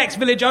lived in the next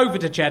village over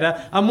to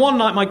Cheddar, and one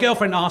night my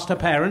girlfriend asked her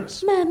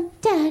parents... Mum,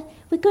 Dad,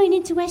 we're going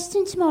into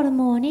Weston tomorrow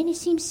morning. It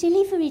seems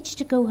silly for Rich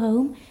to go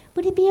home.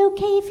 Would it be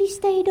okay if he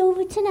stayed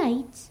over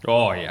tonight?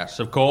 Oh, yes,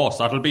 of course.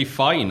 That'll be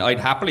fine. I'd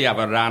happily have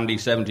a randy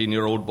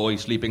 17-year-old boy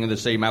sleeping in the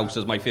same house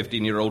as my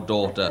 15-year-old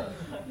daughter.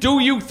 Do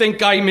you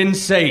think I'm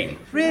insane?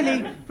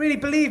 Really,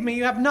 believe me,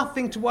 you have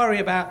nothing to worry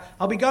about.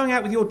 I'll be going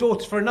out with your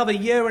daughter for another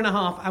year and a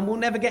half, and we'll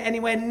never get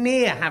anywhere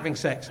near having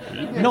sex.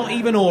 Not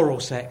even oral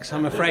sex,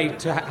 I'm afraid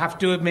to have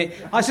to admit.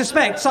 I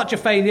suspect such a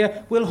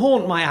failure will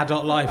haunt my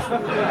adult life.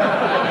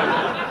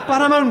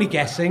 But I'm only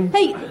guessing.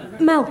 Hey,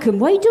 Malcolm,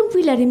 why don't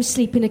we let him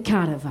sleep in a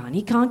caravan?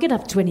 He can't get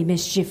up to any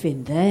mischief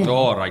in there.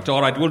 All right,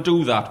 we'll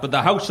do that. But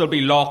the house will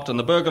be locked and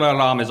the burglar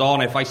alarm is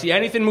on. If I see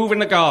anything move in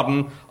the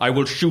garden, I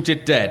will shoot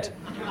it dead.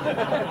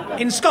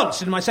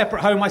 Ensconced in my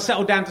separate home, I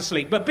settled down to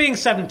sleep. But being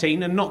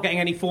 17 and not getting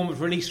any form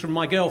of release from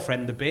my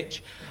girlfriend, the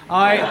bitch,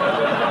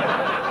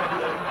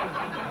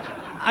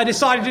 I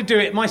decided to do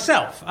it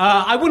myself.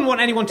 I wouldn't want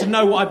anyone to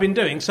know what I'd been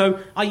doing, so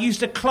I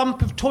used a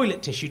clump of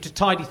toilet tissue to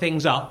tidy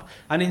things up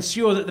and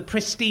ensure that the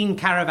pristine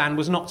caravan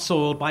was not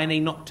soiled by any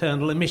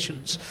nocturnal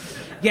emissions.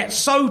 Yet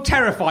so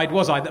terrified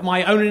was I that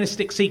my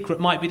onanistic secret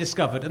might be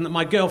discovered and that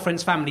my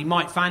girlfriend's family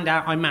might find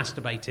out I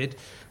masturbated.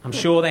 I'm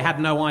sure they had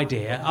no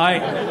idea.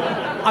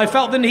 I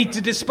felt the need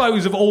to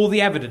dispose of all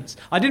the evidence.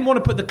 I didn't want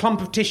to put the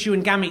clump of tissue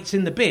and gametes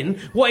in the bin.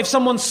 What if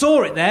someone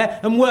saw it there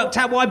and worked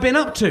out what I'd been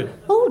up to?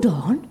 Hold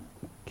on.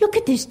 Look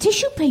at this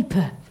tissue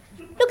paper.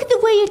 Look at the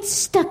way it's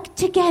stuck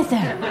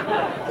together.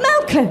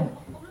 Malcolm,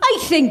 I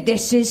think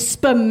this is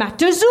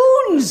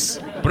spermatozoons.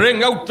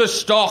 Bring out the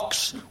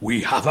stocks.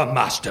 We have a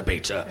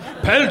masturbator.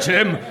 Pelt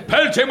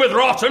him with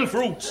rotten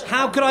fruits.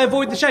 How could I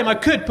avoid the shame? I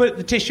could put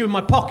the tissue in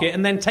my pocket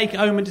and then take it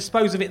home and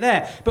dispose of it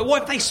there. But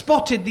what if they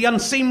spotted the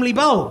unseemly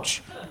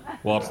bulge?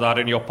 What's that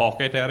in your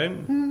pocket,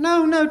 Erin?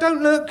 No,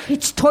 don't look.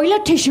 It's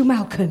toilet tissue,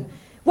 Malcolm.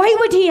 Why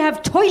would he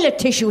have toilet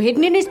tissue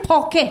hidden in his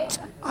pocket?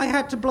 I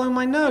had to blow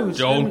my nose.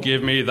 Don't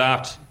give me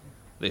that.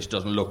 This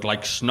doesn't look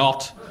like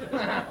snot.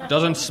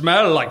 Doesn't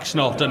smell like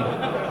snot and...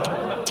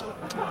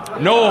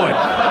 No, it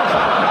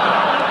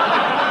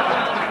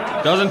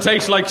doesn't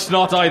taste like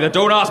snot either.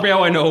 Don't ask me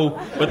how I know,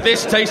 but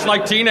this tastes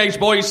like teenage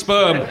boy's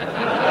sperm.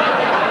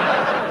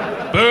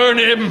 Burn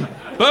him!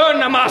 Burn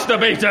the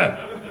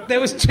masturbator! There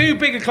was too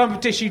big a clump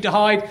of tissue to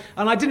hide,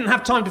 and I didn't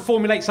have time to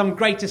formulate some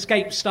Great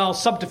Escape-style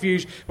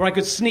subterfuge where I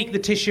could sneak the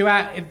tissue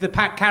out of the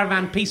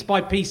caravan piece by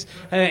piece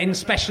in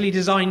specially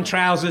designed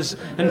trousers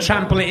and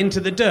trample it into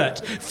the dirt.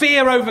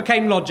 Fear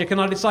overcame logic,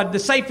 and I decided the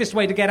safest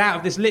way to get out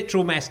of this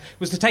literal mess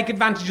was to take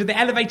advantage of the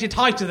elevated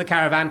height of the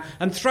caravan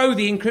and throw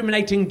the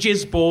incriminating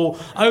jizz ball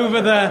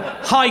over the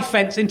high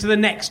fence into the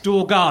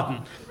next-door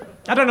garden.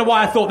 I don't know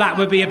why I thought that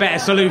would be a better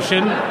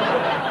solution.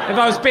 If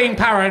I was being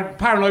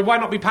paranoid, why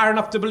not be paranoid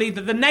enough to believe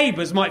that the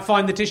neighbours might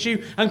find the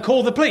tissue and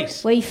call the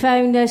police? We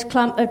found this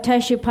clump of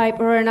tissue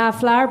paper in our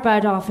flower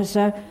bed,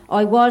 officer.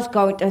 I was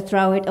going to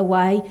throw it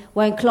away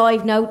when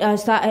Clive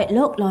noticed that it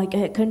looked like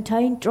it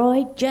contained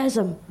dried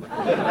jism.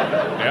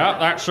 Yeah,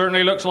 that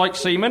certainly looks like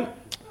semen.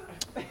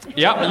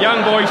 Yep, a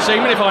young boy's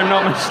semen, if I'm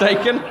not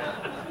mistaken.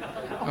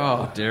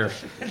 Oh, dear.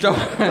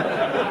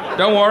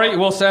 Don't worry,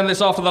 we'll send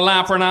this off to the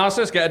lab for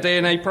analysis, get a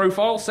DNA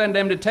profile, send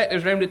them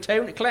detectives round the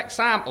town to collect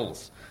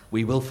samples.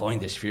 We will find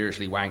this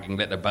furiously wanking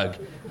little bug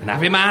and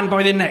have him hand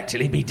by the neck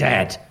till he be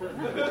dead.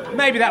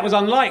 Maybe that was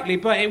unlikely,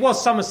 but it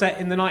was Somerset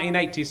in the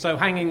 1980s, so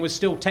hanging was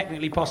still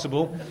technically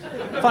possible.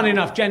 Funny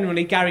enough,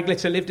 generally, Gary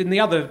Glitter lived in the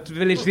other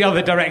village, the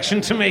other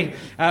direction to me,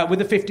 with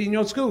a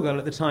 15-year-old schoolgirl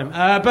at the time.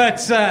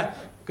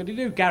 Good to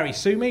do, Gary,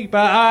 sue me.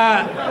 But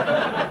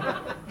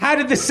how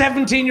did the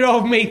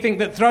 17-year-old me think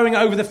that throwing it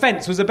over the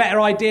fence was a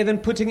better idea than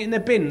putting it in the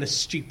bin, the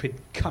stupid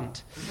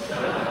cunt?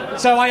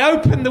 So I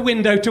opened the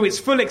window to its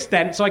full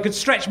extent so I could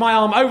stretch my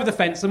arm over the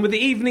fence, and with the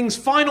evening's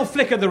final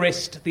flick of the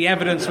wrist, the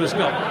evidence was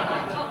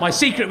gone. My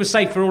secret was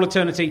safe for all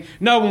eternity.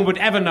 No one would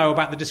ever know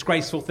about the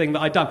disgraceful thing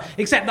that I'd done.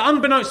 Except that,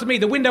 unbeknownst to me,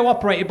 the window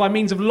operated by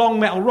means of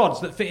long metal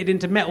rods that fitted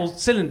into metal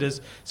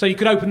cylinders, so you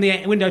could open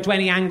the window to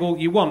any angle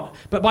you want.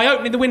 But by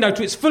opening the window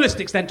to its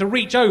fullest extent to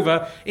reach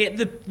over,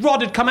 the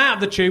rod had come out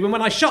of the tube, and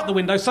when I shut the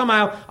window,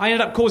 somehow I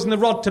ended up causing the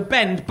rod to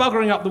bend,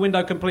 buggering up the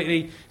window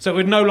completely, so it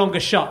would no longer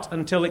shut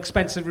until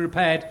expensively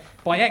repaired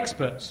by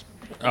experts.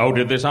 How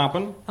did this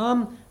happen?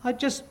 I'd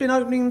just been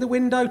opening the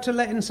window to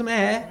let in some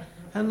air,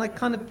 and I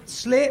kind of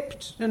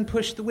slipped and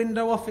pushed the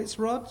window off its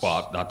rods.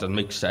 Well, that doesn't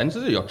make sense,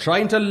 does it? You're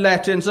trying to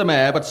let in some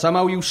air, but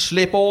somehow you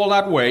slip all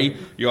that way.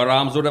 Your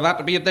arms would have had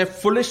to be at their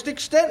fullest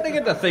extent to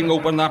get the thing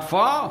open that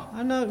far.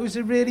 I know, it was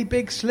a really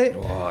big slip.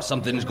 Oh,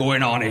 something's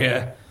going on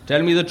here.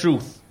 Tell me the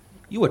truth.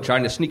 You were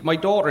trying to sneak my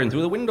daughter in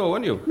through the window,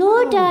 weren't you?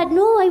 No, Dad,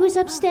 no. I was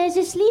upstairs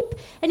asleep.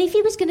 And if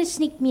he was going to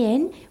sneak me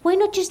in, why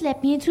not just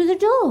let me in through the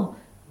door?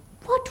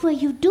 What were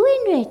you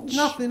doing, Rich?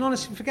 Nothing,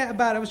 honestly, forget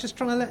about it. I was just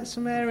trying to let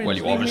some air in. Well,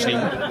 you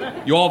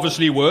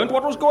obviously weren't.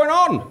 What was going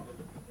on?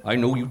 I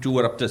know you two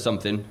were up to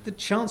something. The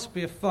chance would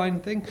be a fine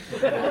thing.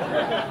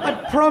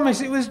 I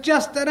promise it was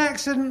just an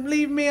accident.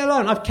 Leave me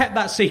alone. I've kept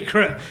that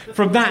secret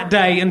from that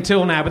day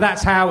until now, but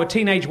that's how a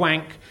teenage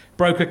wank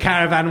broke a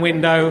caravan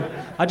window.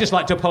 I'd just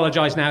like to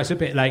apologise now. It's a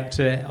bit late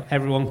to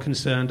everyone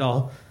concerned.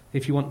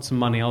 If you want some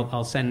money,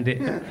 I'll send it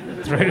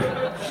through.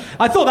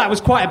 I thought that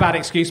was quite a bad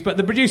excuse, but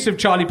the producer of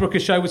Charlie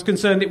Brooker's show was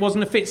concerned it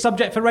wasn't a fit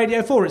subject for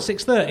Radio 4 at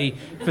 6:30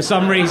 for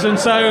some reason,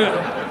 so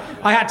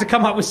I had to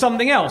come up with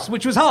something else,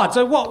 which was hard.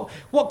 So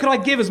what could I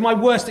give as my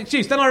worst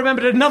excuse? Then I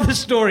remembered another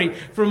story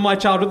from my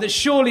childhood that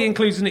surely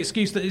includes an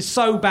excuse that is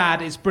so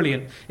bad it's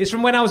brilliant. It's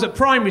from when I was at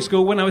primary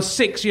school when I was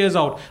 6 years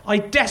old. I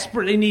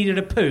desperately needed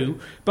a poo,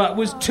 but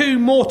was too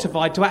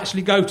mortified to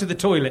actually go to the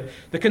toilet.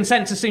 The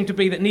consensus seemed to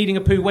be that needing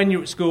a poo when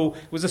you're at school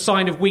was a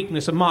sign of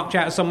weakness and marked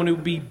out as someone who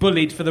would be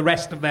bullied for the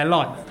rest of their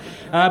life.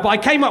 But I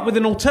came up with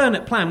an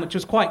alternate plan, which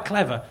was quite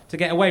clever to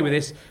get away with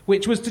this,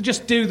 which was to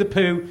just do the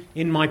poo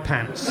in my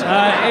pants.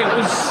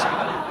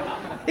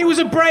 It was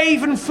a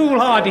brave and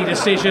foolhardy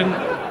decision,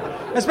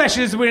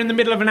 especially as we were in the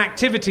middle of an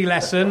activity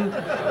lesson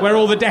where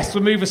all the desks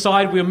were moved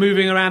aside, we were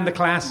moving around the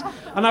class,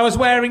 and I was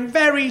wearing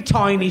very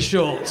tiny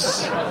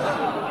shorts.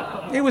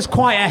 It was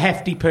quite a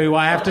hefty poo,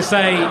 I have to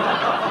say.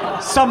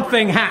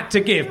 Something had to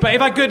give. But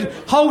if I could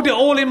hold it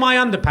all in my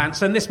underpants,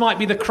 then this might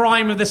be the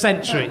crime of the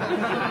century.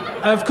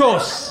 Of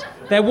course,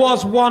 there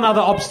was one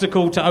other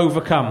obstacle to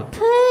overcome.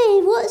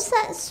 Hey, what's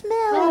that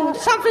smell?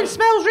 Something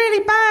smells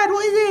really bad.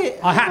 What is it?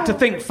 I had to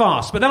think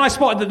fast, but then I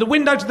spotted that the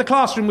window to the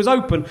classroom was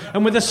open,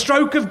 and with a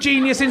stroke of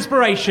genius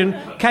inspiration,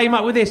 came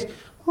up with this.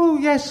 Oh,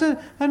 yes, a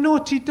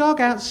naughty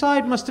dog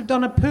outside must have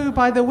done a poo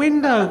by the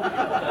window.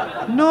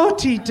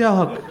 Naughty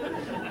dog.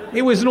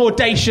 It was an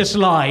audacious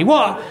lie.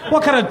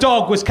 What kind of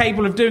dog was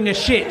capable of doing a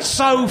shit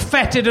so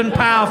fetid and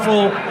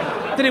powerful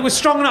that it was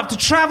strong enough to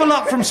travel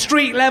up from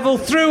street level,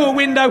 through a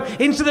window,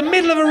 into the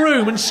middle of a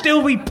room and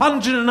still be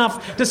pungent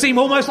enough to seem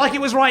almost like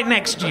it was right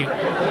next to you?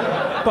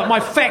 But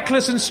my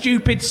feckless and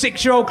stupid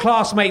 6-year-old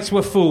classmates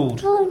were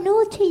fooled. Oh,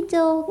 naughty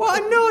dog.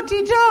 What a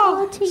naughty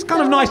dog! It's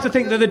kind of nice to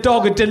think that the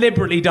dog had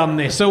deliberately done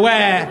this,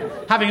 aware,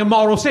 having a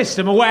moral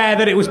system, aware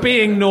that it was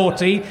being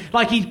naughty,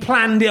 like he'd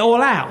planned it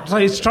all out. So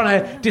he's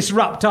trying to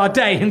disrupt our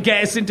day and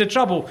get us into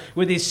trouble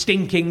with his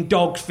stinking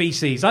dog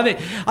feces. I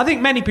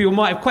think many people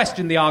might have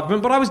questioned the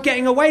argument, but I was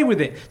getting away with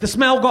it. The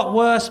smell got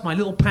worse, my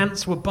little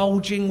pants were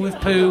bulging with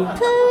poo.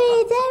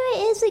 Pooey, there it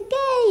is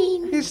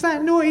again. It's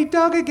that naughty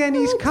dog again,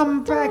 he's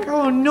come back.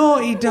 Oh,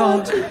 naughty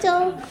dog. Naughty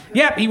dog.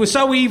 Yep, he was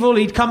so evil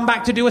he'd come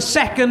back to do a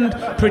second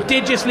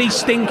prodigiously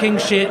stinking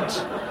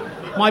shit.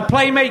 My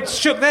playmates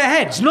shook their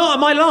heads, not at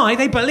my lie,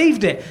 they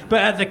believed it,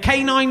 but at the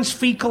canine's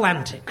fecal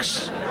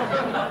antics.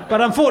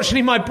 But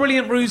unfortunately my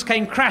brilliant ruse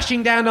came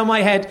crashing down on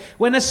my head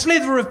when a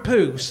slither of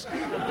poos,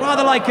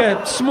 rather like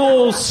a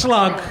small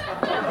slug,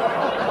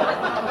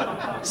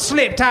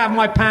 slipped out of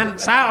my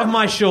pants, out of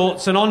my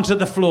shorts and onto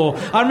the floor.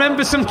 I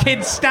remember some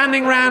kids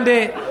standing round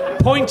it,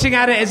 pointing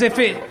at it as if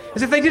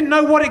they didn't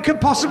know what it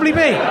could possibly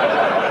be.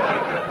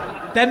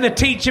 Then the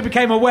teacher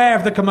became aware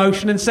of the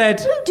commotion and said,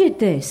 "Who did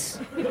this?"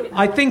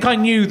 I think I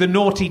knew the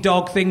naughty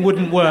dog thing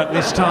wouldn't work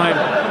this time.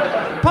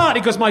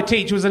 Partly because my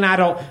teacher was an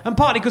adult, and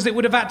partly because it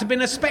would have had to have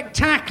been a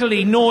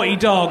spectacularly naughty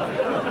dog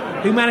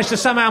who managed to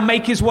somehow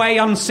make his way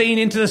unseen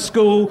into the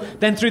school,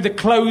 then through the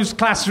closed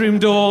classroom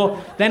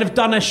door, then have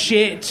done a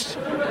shit,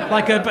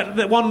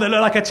 but one that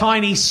looked like a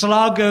tiny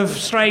slug of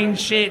strange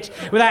shit,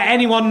 without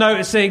anyone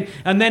noticing,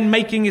 and then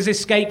making his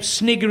escape,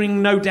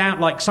 sniggering, no doubt,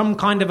 like some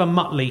kind of a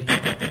mutley.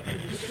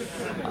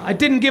 I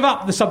didn't give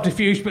up the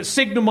subterfuge, but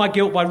signalled my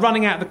guilt by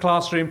running out of the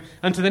classroom,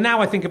 and to the now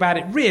I think about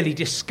it, really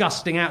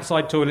disgusting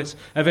outside toilets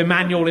of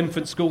Emmanuel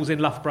Infant Schools in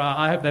Loughborough.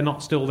 I hope they're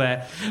not still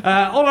there.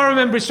 All I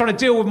remember is trying to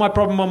deal with my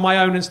problem on my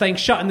own and staying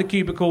shut in the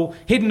cubicle,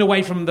 hidden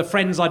away from the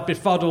friends I'd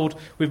befuddled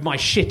with my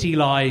shitty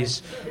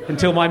lies,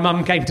 until my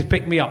mum came to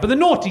pick me up. But the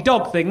naughty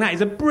dog thing, that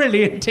is a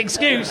brilliant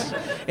excuse.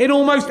 In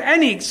almost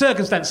any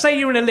circumstance. Say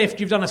you're in a lift,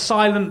 you've done a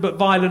silent but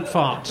violent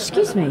fart.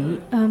 Excuse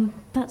me,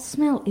 that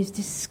smell is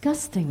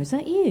disgusting. Was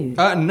that you?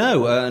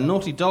 No, a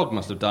naughty dog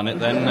must have done it,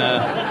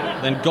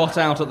 then got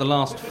out at the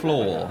last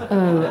floor.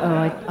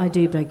 I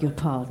do beg your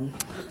pardon.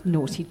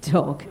 Naughty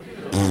dog.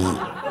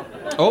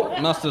 Oh,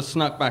 must have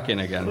snuck back in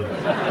again.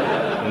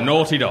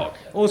 Naughty dog.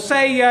 Or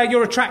say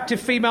your attractive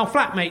female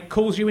flatmate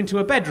calls you into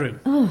a bedroom.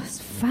 Oh, it's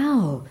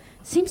foul.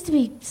 Seems to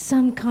be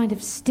some kind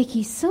of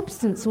sticky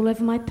substance all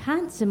over my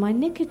pants and my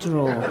knicker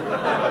drawer.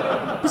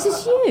 Was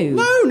this you?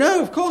 No,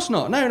 of course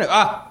not.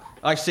 No.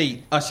 I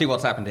see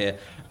what's happened here.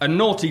 A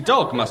naughty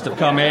dog must have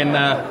come in,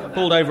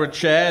 pulled over a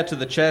chair to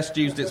the chest,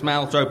 used its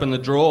mouth to open the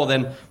drawer,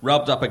 then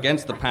rubbed up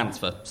against the pants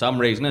for some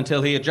reason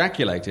until he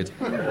ejaculated.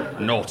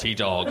 Naughty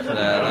dog.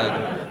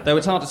 Though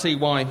it's hard to see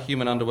why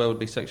human underwear would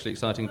be sexually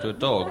exciting to a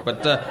dog,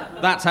 but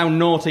that's how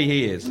naughty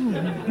he is.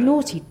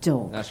 Naughty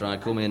dog? That's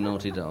right, call me a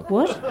naughty dog.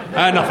 What?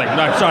 Nothing,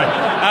 no, sorry.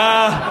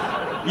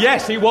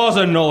 Yes, he was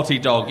a naughty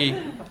dog.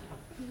 You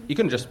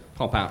couldn't just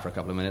pop out for a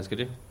couple of minutes, could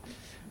you?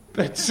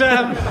 But,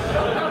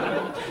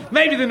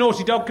 maybe the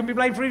naughty dog can be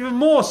blamed for even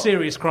more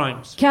serious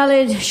crimes.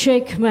 Khalid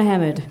Sheikh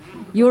Mohammed,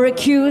 you're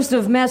accused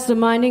of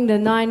masterminding the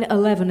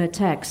 9/11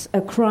 attacks, a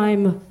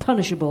crime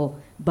punishable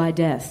by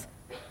death.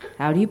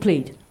 How do you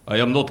plead? I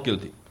am not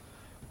guilty.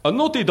 A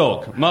naughty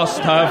dog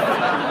must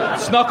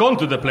have snuck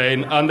onto the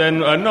plane and then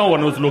no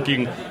one was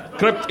looking,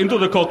 crept into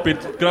the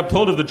cockpit, grabbed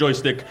hold of the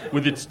joystick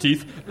with its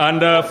teeth and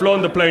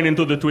flown the plane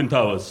into the Twin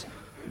Towers.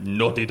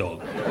 Naughty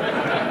dog.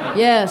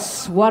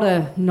 Yes, what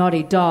a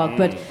naughty dog,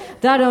 but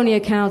that only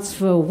accounts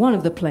for one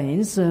of the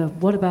planes.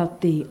 What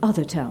about the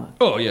other tower?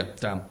 Oh, yeah,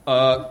 damn.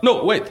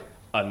 No, wait.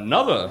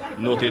 Another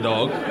naughty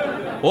dog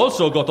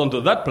also got onto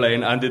that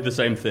plane and did the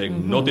same thing.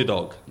 Mm-hmm. Naughty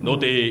dog.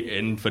 Naughty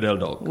infidel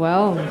dog.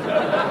 Well,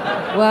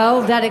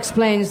 that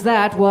explains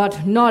that.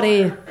 What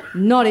naughty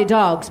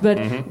dogs. But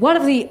what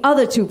of the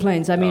other two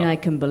planes? I mean, I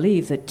can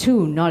believe that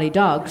two naughty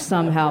dogs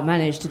somehow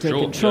managed to take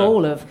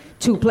control of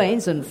two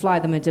planes and fly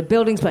them into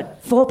buildings,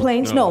 but four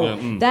planes? No.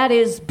 That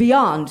is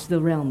beyond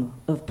the realm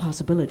of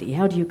possibility.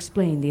 How do you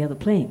explain the other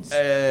planes?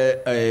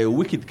 A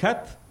wicked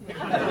cat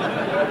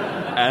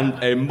and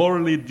a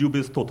morally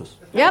dubious tortoise.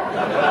 Yep,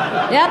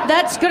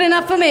 that's good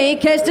enough for me.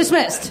 Case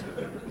dismissed.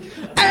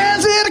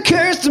 As it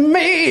occurs to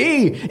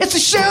me, it's a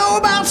show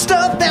about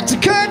stuff that's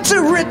occurred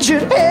to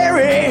Richard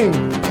Herring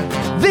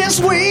this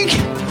week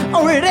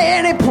or at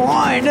any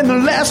point in the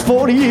last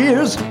 40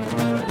 years.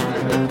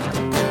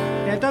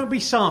 Yeah, don't be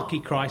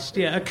sarky, Christ.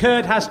 Yeah,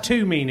 occurred has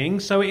two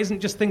meanings, so it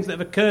isn't just things that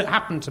have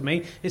happened to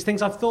me, it's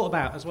things I've thought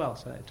about as well,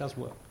 so it does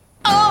work.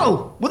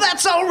 Oh, well,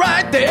 that's all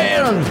right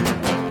then.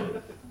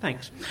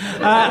 Thanks.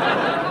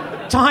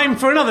 Time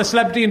for another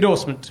celebrity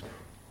endorsement.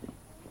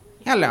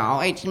 Hello,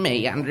 it's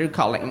me, Andrew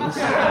Collins.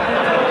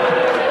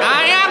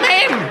 I am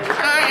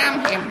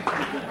him.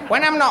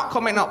 When I'm not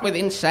coming up with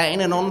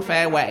insane and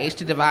unfair ways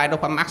to divide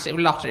up a massive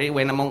lottery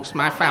win amongst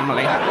my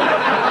family,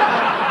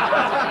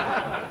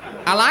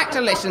 I like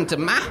to listen to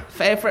my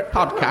favourite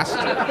podcast,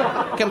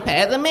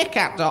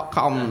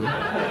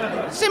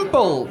 CompareTheMeerkat.com.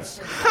 Simples.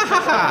 Ha ha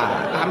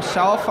ha. I'm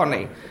so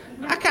funny.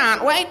 I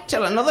can't wait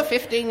till another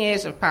 15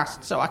 years have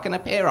passed so I can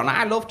appear on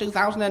I Love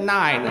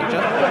 2009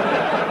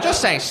 and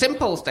just say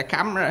simples to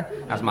camera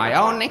as my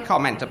only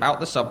comment about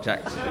the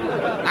subject.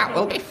 That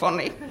will be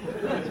funny.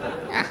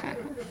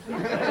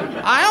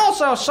 I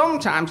also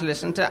sometimes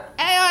listen to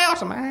AI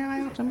Automa.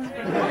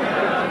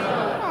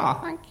 Oh,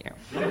 thank you.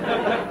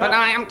 But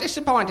I am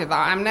disappointed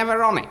that I'm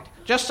never on it.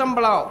 Just some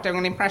bloke doing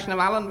an impression of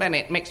Alan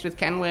Bennett mixed with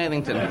Ken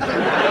Worthington, who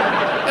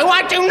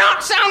I do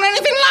not sound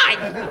anything like.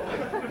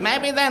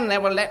 Maybe then they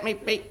will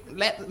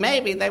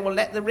maybe they will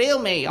let the real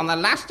me on the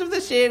last of the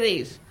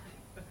series.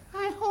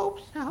 I hope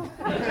so.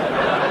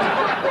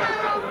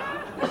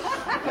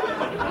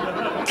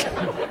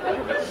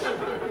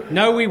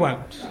 No, we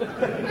won't.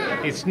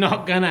 It's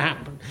not going to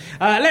happen.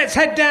 Let's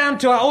head down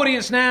to our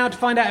audience now to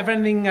find out if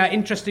anything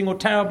interesting or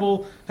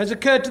terrible has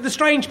occurred to the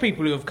strange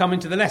people who have come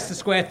into the Leicester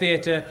Square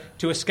Theatre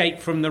to escape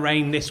from the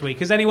rain this week.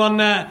 Has anyone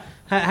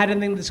had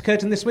anything that's occurred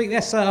to them this week?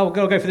 Yes, I'll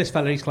go for this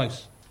fella. He's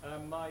close.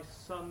 My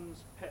son's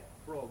pet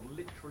frog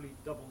literally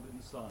doubled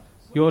in size.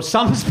 Your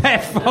son's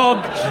pet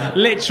frog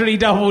literally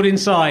doubled in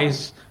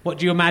size. What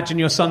do you imagine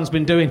your son's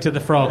been doing to the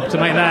frog to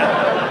make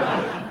that...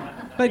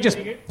 They're just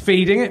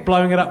feeding it,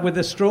 blowing it up with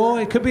a straw.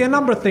 It could be a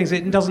number of things.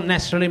 It doesn't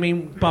necessarily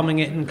mean bumming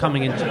it and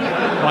coming into it,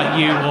 like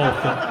you or...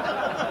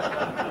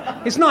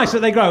 It's nice that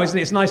they grow, isn't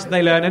it? It's nice that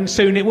they learn, and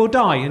soon it will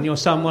die. And your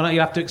son, well, you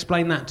have to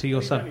explain that to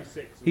your son.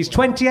 He's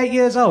 28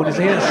 years old, is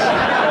he?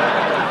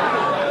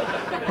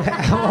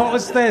 What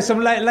was there? Some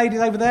ladies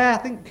over there, I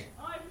think.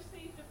 I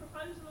received a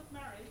proposal of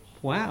marriage.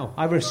 Wow,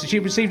 she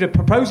received a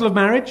proposal of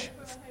marriage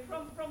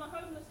From a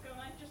homeless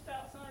guy just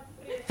outside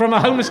the theatre. from a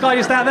homeless guy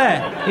just out there.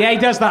 Yeah, he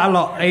does that a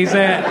lot.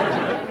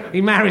 He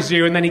marries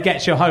you and then he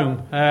gets you home.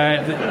 He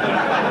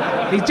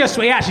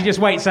actually just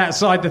waits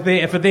outside the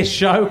theatre for this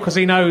show because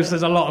he knows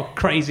there's a lot of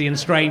crazy and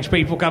strange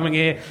people coming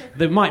here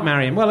that might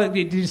marry him. Well,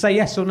 did you say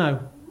yes or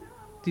no?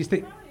 Do you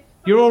think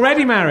you're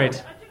already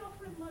married?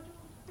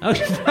 Oh,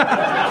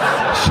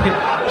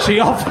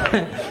 she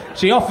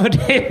offered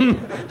him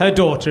her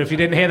daughter. If you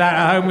didn't hear that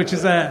at home, which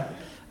is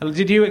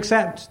did you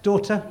accept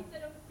daughter?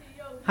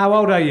 How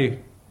old are you?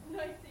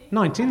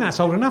 19. That's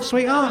old enough,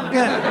 sweetheart.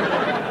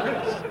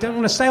 Yeah. Don't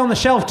want to stay on the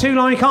shelf too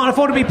long. You can't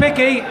afford to be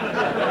picky. You're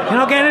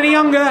not getting any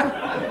younger.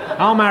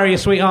 I'll marry you,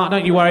 sweetheart.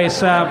 Don't you worry.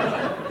 It's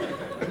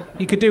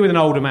you could do with an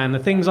older man. The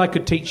things I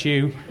could teach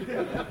you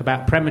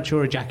about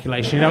premature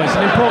ejaculation. You know,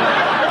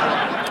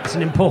 it's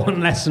an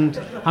important lesson.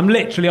 I'm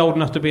literally old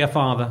enough to be a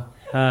father.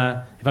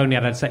 If only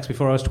I'd had sex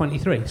before I was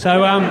 23.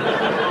 So,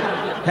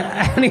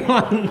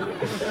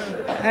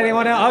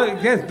 anyone else? Oh,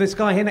 yeah, this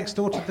guy here next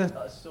door to the...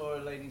 I saw a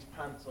lady's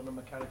pants on a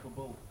mechanical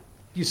bull.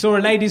 You saw a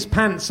lady's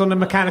pants on a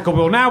mechanical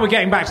bull. Now we're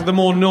getting back to the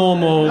more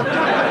normal,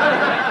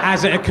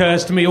 as it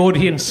occurs to me,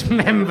 audience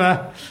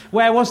member.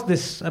 Where was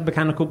this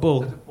mechanical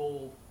bull?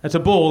 At a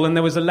ball, and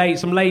there was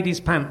some lady's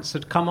pants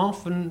had come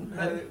off, and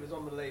No, it was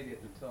on the lady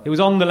at the time. it was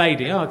on the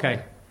lady. Oh,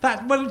 okay.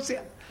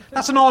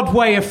 That's an odd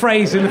way of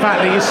phrasing the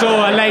fact that you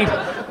saw a lady.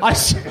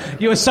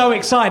 You were so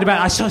excited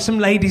about it. I saw some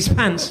lady's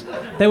pants.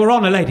 They were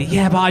on a lady.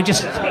 Yeah, but I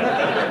just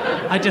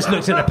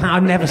looked at the pants.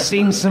 I've never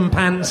seen some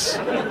pants.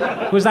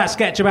 Was that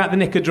sketch about the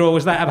knicker drawer?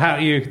 Was that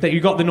about you? That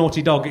you got the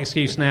naughty dog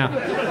excuse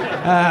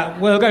now?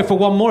 We'll go for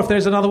one more if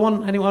there's another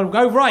one. Anyone?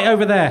 Go right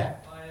over there.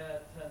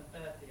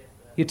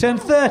 You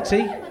turned 30?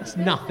 That's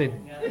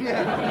nothing.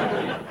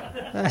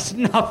 That's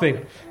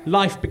nothing.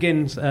 Life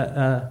begins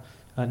at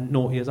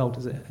 0 years old,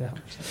 is it?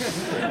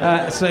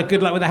 Yeah. So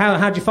good luck with that.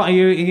 How do you find? Are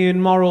you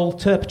in moral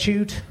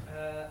turpitude?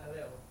 A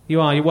little. You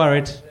are? You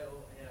worried? Yeah.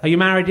 Are you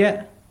married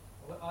yet?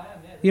 Well, I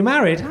am, yeah. You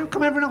married? How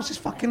come everyone else is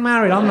fucking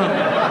married? I'm not.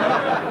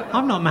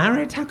 I'm not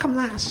married. How come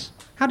that's?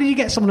 How did you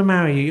get someone to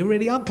marry you? You're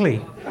really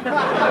ugly.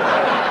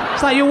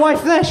 It's like your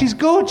wife there. She's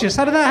gorgeous.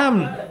 How did that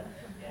happen?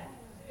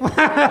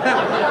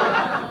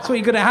 That's what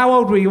you good at. How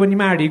old were you when you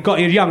married her?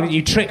 You're young.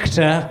 You tricked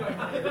her.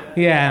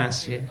 Yeah,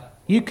 that's it.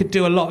 You could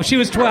do a lot. She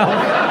was 12.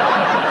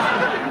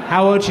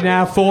 How old is she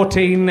now?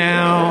 14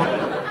 now.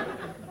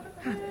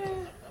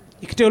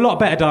 You could do a lot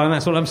better, darling.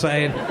 That's all I'm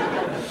saying.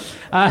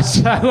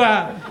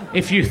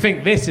 If you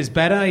think this is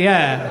better,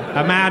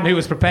 yeah. A man who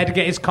was prepared to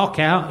get his cock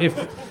out if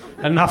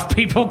enough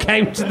people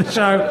came to the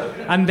show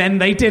and then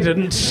they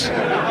didn't.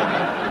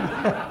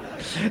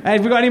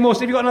 Have we got any more?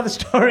 Have you got another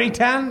story,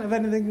 Dan? Have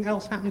anything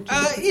else happened to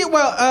you? Yeah,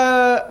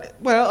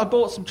 well, I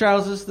bought some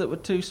trousers that were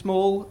too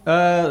small.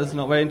 That's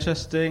not very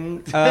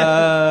interesting.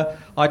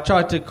 I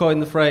tried to coin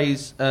the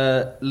phrase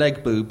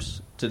leg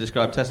boobs to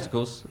describe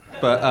testicles,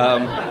 but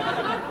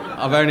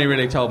I've only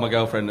really told my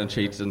girlfriend and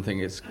she doesn't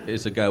think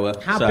it's a goer.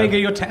 How big are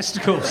your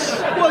testicles?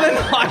 Well, then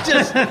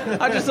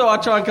I just thought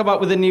I'd try and come up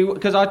with a new...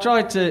 Because I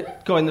tried to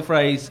coin the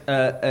phrase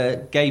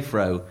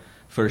gay-fro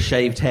for a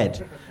shaved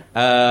head.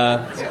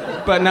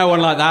 But no one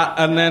liked that.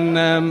 And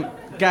then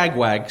gag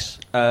wags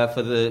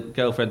for the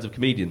girlfriends of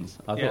comedians.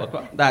 I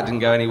thought that didn't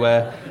go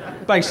anywhere.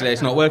 Basically,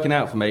 it's not working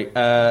out for me.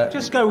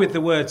 Just go with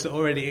the words that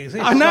already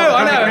exist. I know.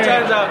 It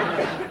turns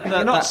out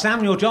you're not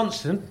Samuel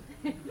Johnston.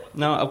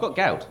 No, I've got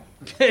gout.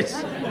 Good.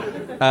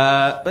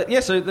 But yeah,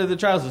 so the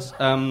trousers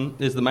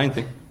is the main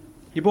thing.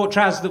 You bought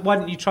trousers. Why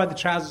didn't you try the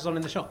trousers on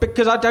in the shop?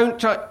 Because I don't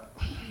try...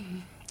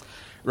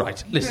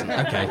 Right, listen,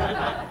 okay.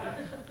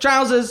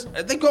 Trousers,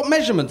 they've got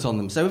measurements on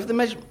them, so if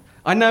the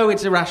I know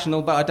it's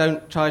irrational, but I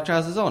don't try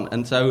trousers on,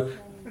 and so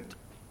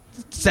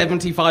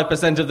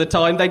 75% of the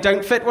time they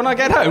don't fit when I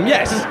get home.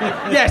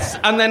 Yes,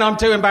 and then I'm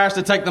too embarrassed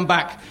to take them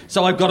back,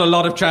 so I've got a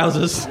lot of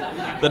trousers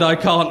that I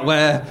can't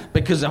wear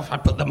because if I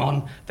put them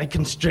on, they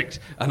constrict,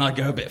 and I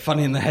go a bit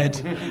funny in the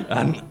head,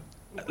 and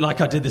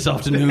like I did this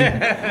afternoon,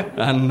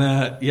 and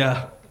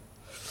yeah.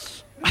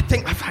 I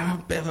think I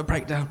found a bit of a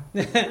breakdown.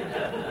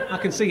 I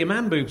can see your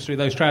man boobs through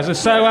those trousers.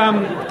 So,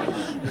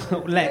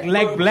 leg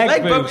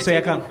boobs. See, I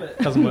can't.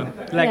 Doesn't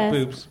work. Leg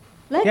boobs.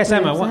 Yes,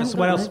 Emma.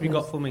 What else have you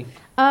got for me?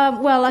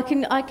 Well, I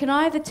can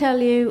either tell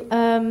you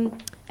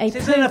This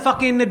isn't a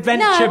fucking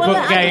adventure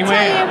book game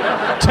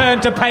where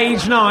turn to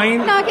page 9.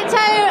 No, I can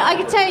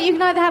tell you. You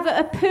can either have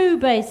a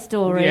poo-based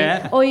story,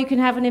 or you can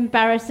have an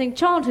embarrassing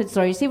childhood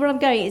story. You see where I'm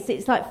going?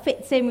 It's like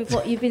fits in with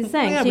what you've been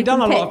saying. Yeah, we've done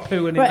a lot of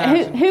poo and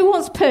embarrassing. Who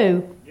wants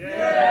poo?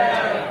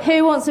 Yeah.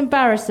 Who wants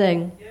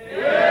embarrassing?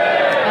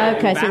 Yeah.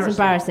 Okay, so it's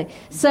embarrassing.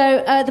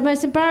 So the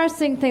most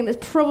embarrassing thing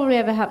that's probably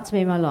ever happened to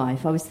me in my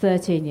life, I was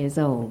 13 years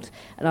old,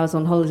 and I was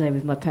on holiday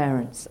with my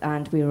parents,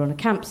 and we were on a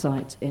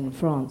campsite in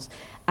France.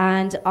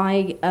 And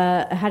I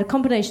had a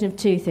combination of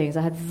two things.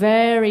 I had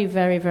very,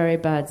 very, very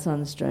bad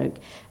sunstroke,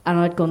 and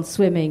I'd gone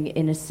swimming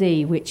in a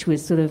sea which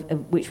was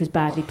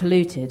badly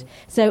polluted.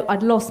 So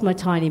I'd lost my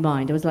tiny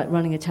mind. I was like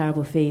running a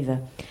terrible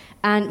fever.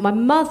 And my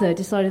mother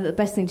decided that the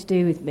best thing to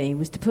do with me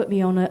was to put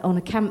me on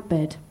a camp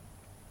bed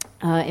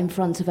in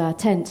front of our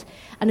tent.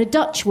 And a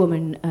Dutch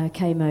woman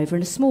came over,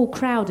 and a small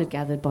crowd had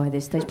gathered by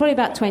this stage, probably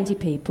about 20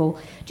 people,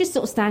 just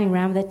sort of standing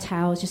around with their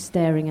towels, just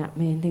staring at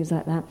me and things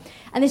like that.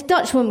 And this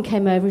Dutch woman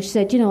came over and she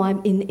said,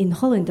 I'm in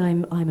Holland,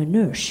 I'm a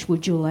nurse.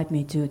 Would you like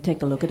me to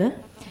take a look at her?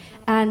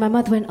 And my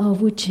mother went, oh,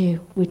 would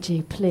you,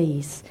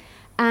 please?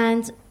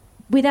 And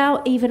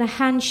without even a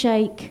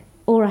handshake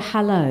or a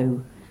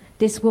hello,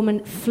 this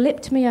woman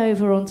flipped me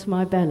over onto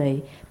my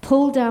belly,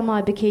 pulled down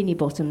my bikini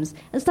bottoms,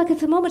 and stuck a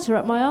thermometer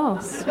up my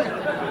arse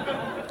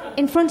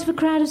in front of a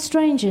crowd of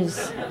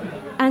strangers.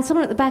 And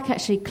someone at the back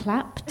actually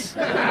clapped.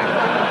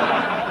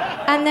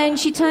 And then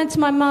she turned to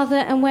my mother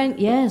and went,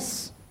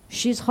 yes,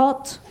 she's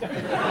hot.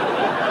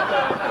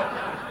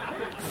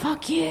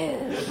 Fuck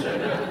yes.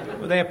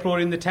 Were they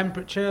applauding the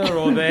temperature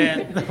or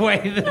the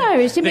way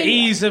the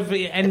ease of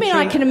entry? I mean,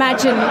 I can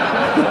imagine.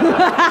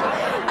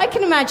 I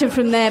can imagine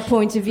from their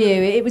point of view,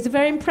 it was a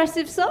very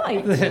impressive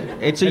sight.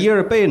 It's a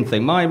European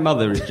thing. My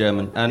mother is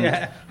German,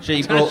 and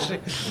she brought.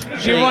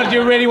 Do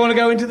you really want to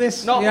go into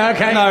this?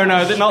 Okay. No,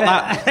 not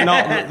that.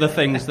 Not the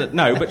things that.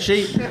 No, but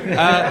she.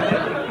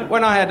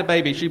 When I had a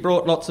baby, she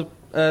brought lots of.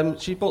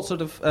 She bought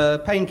sort of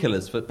baby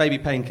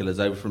painkillers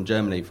over from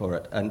Germany for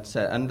it,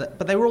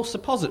 but they were all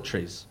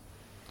suppositories.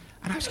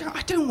 And I was going,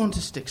 I don't want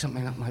to stick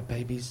something up my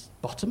baby's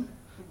bottom.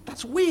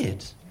 That's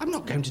weird. I'm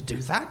not going to do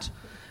that.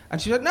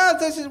 And she said, no,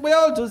 we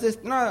all do this.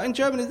 No, in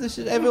Germany,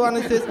 everyone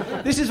is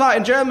this. This is why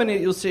in Germany,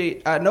 you'll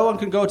see, no one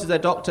can go to their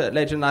doctor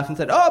later in life and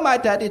say, oh, my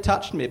daddy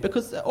touched me,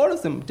 because all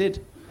of them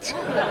did.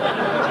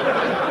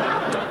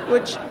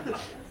 Which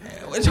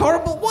is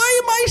horrible.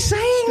 Why am I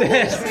saying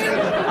this?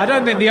 I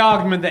don't think the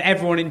argument that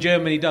everyone in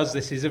Germany does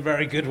this is a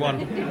very good one.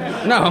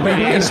 No, I mean...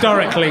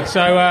 historically,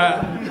 so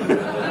I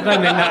don't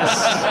think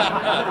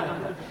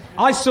that's...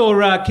 I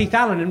saw Keith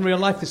Allen in real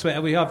life this week.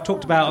 I've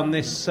talked about on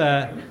this...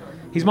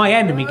 He's my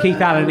enemy, Keith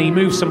Allen. He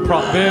moves some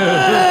prop.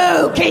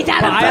 Boo! Keith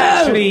Allen, but I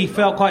actually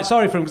felt quite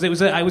sorry for him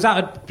because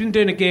I'd been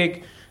doing a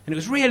gig and it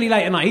was really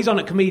late at night. He's on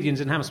at Comedians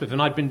in Hammersmith and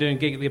I'd been doing a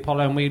gig at the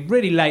Apollo and we were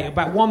really late,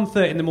 about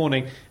 1:30 in the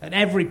morning, and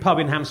every pub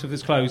in Hammersmith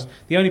was closed.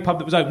 The only pub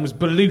that was open was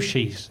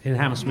Belushi's in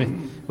Hammersmith,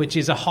 which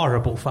is a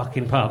horrible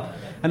fucking pub.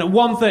 And at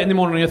 1:30 in the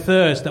morning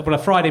on a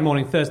Friday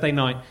morning, Thursday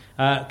night,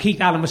 Keith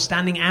Allen was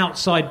standing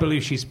outside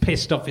Belushi's,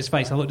 pissed off his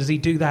face. I thought, does he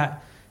do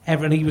that?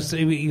 And he was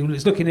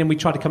looking in, we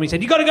tried to come, he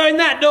said, you got to go in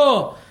that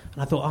door!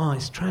 And I thought,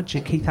 it's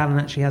tragic. Keith Allen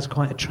actually has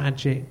quite a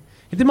tragic...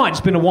 It might have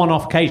just been a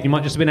one-off occasion, he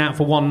might just have been out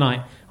for one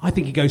night. I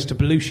think he goes to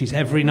Belushi's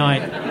every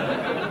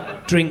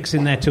night, drinks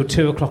in there till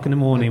 2 o'clock in the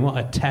morning. What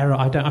a terror.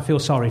 I feel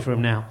sorry for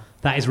him now.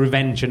 That is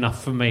revenge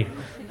enough for me,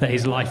 that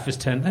his life has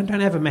turned...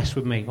 Don't ever mess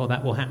with me, or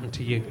that will happen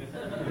to you.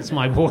 That's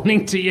my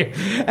warning to you.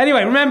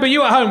 Anyway, remember,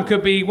 you at home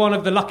could be one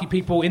of the lucky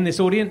people in this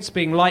audience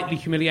being lightly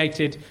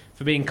humiliated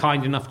for being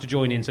kind enough to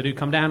join in. So do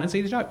come down and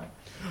see the show.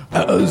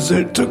 As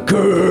it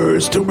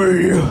occurs to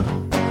me,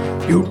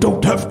 you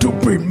don't have to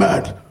be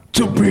mad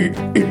to be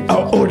in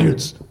our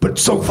audience. But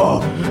so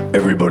far,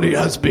 everybody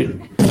has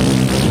been.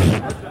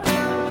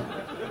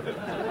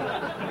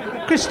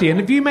 Christian,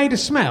 have you made a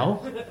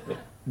smell?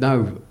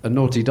 No, a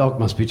naughty dog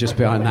must be just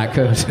behind that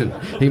curtain.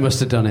 He must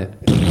have done it.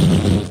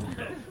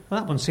 Well,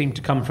 that one seemed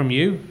to come from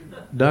you.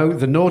 No,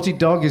 the naughty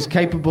dog is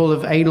capable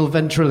of anal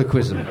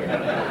ventriloquism.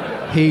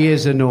 He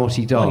is a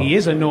naughty dog. He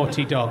is a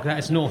naughty dog. That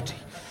is naughty.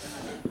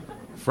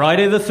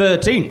 Friday the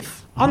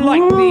 13th.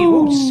 Unlike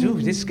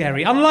this is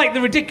scary. Unlike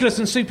the ridiculous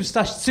and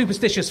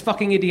superstitious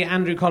fucking idiot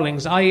Andrew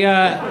Collins,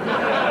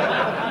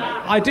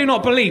 I do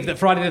not believe that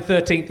Friday the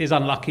 13th is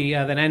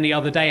unluckier than any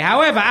other day.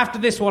 However, after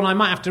this one, I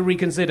might have to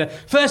reconsider.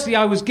 Firstly,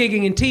 I was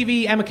gigging in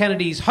TV Emma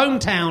Kennedy's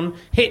hometown,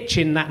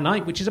 Hitchin, that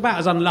night, which is about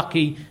as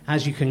unlucky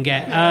as you can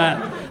get.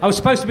 I was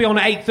supposed to be on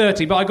at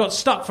 8:30, but I got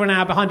stuck for an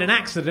hour behind an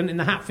accident in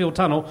the Hatfield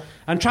Tunnel,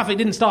 and traffic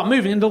didn't start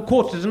moving until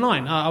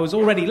 8:45. I was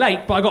already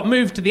late, but I got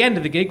moved to the end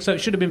of the gig, so it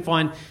should have been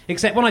fine,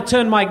 except when I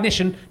turned my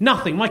ignition,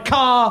 nothing. My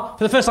car,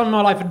 for the first time in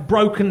my life, had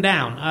broken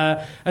down.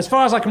 As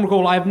far as I can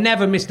recall, I have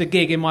never missed a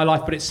gig in my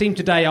life, but it seemed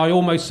today I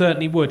almost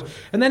certainly would.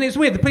 And then it's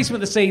weird, the policeman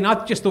at the scene,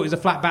 I just thought it was a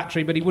flat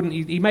battery, but he wouldn't.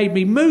 He made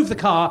me move the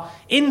car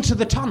into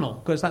the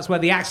tunnel, because that's where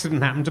the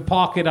accident happened, to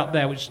park it up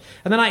there.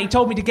 And then he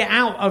told me to get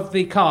out of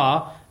the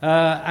car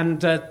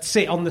and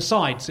sit on the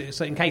side,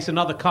 so in case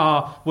another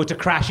car were to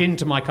crash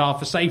into my car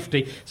for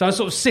safety. So I was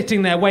sort of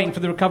sitting there waiting for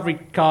the recovery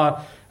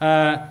car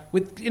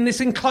in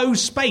this enclosed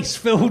space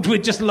filled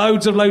with just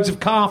loads of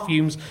car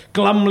fumes,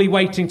 glumly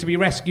waiting to be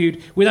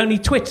rescued, with only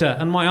Twitter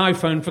and my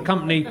iPhone for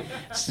company,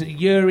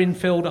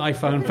 urine-filled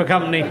iPhone for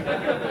company.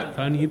 If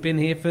only you'd been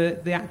here for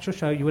the actual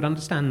show, you would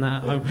understand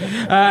that at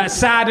home.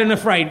 Sad and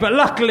afraid. But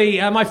luckily,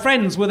 my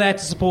friends were there to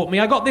support me.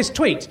 I got this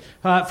tweet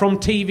from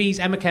TV's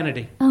Emma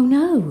Kennedy. Oh,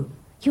 no.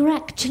 You're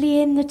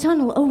actually in the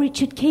tunnel. Oh,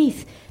 Richard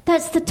Keith.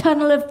 That's the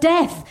tunnel of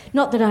death.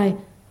 Not that I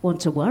want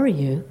to worry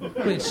you.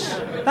 Which,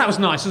 that was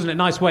nice, wasn't it?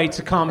 Nice way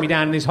to calm me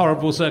down in these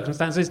horrible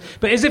circumstances.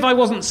 But as if I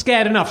wasn't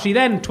scared enough, she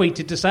then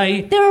tweeted to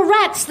say... There are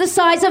rats the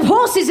size of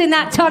horses in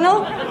that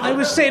tunnel. I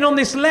was sitting on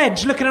this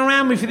ledge looking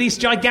around me for these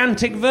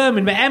gigantic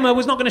vermin, but Emma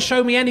was not going to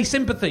show me any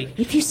sympathy.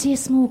 If you see a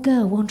small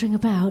girl wandering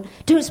about,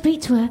 don't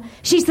speak to her.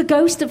 She's the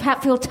ghost of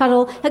Hatfield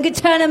Tunnel and can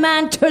turn a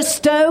man to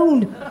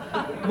stone.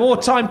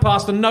 More time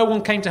passed and no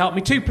one came to help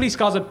me. 2 police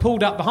cars had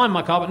pulled up behind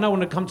my car, but no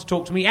one had come to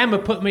talk to me. Emma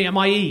put me at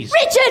my ease.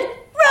 Richard,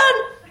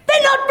 run!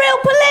 They're not real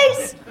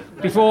police!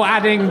 Before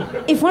adding...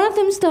 If one of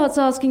them starts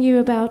asking you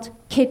about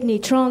kidney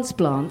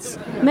transplants,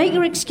 make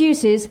your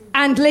excuses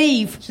and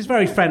leave. She's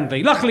very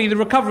friendly. Luckily, the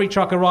recovery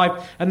truck arrived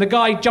and the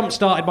guy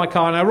jump-started my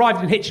car and I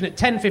arrived in Hitchin at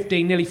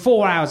 10:15, nearly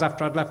 4 hours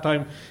after I'd left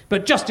home,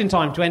 but just in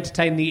time to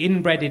entertain the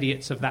inbred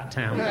idiots of that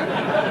town.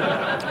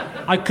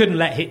 I couldn't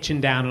let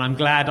Hitchin down and I'm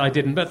glad I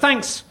didn't, but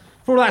thanks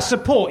for all that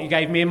support you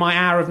gave me in my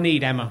hour of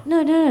need, Emma. No,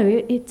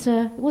 it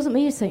wasn't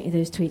me who sent you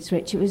those tweets,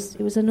 Rich.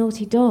 It was a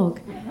naughty dog.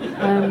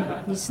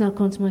 He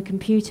snuck onto my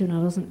computer and I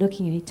wasn't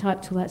looking and he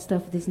typed all that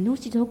stuff with his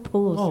naughty dog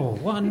paws. Oh,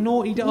 what a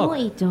naughty dog.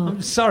 Naughty dog.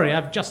 I'm sorry,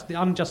 I've just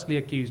unjustly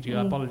accused you.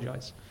 I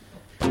apologise.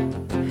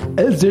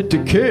 As it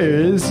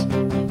occurs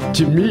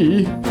to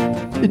me,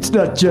 it's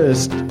not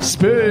just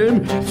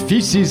sperm,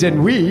 feces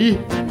and wee,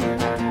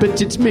 but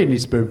it's mainly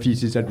sperm,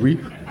 feces and wee.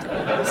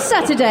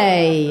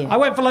 Saturday. I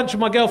went for lunch with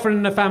my girlfriend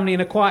and her family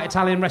in a quiet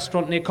Italian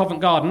restaurant near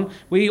Covent Garden.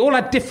 We all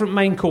had different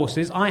main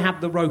courses. I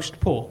had the roast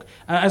pork.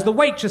 As the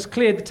waitress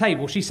cleared the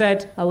table, she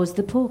said... How was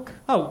the pork?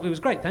 Oh, it was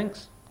great,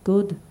 thanks.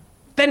 Good.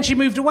 Then she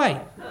moved away.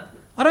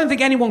 I don't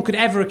think anyone could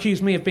ever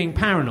accuse me of being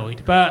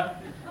paranoid,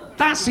 but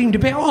that seemed a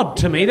bit odd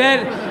to me.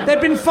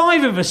 There'd been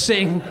 5 of us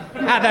sitting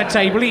at that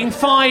table eating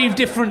 5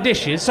 different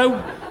dishes, so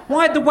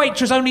why had the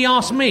waitress only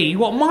asked me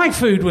what my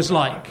food was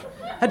like?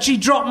 Had she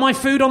dropped my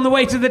food on the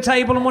way to the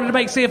table and wanted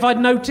to see if I'd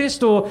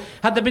noticed? Or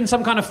had there been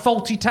some kind of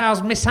faulty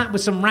towels mishap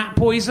with some rat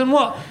poison?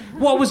 What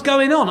was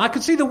going on? I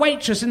could see the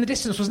waitress in the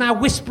distance was now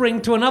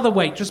whispering to another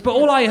waitress, but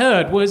all I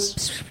heard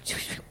was...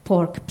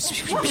 Pork.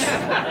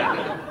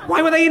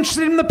 Why were they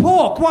interested in the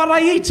pork? What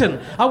had I eaten?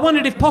 I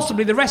wondered if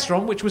possibly the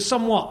restaurant, which was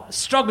somewhat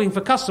struggling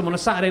for custom on a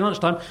Saturday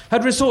lunchtime,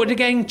 had resorted to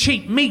getting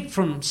cheap meat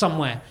from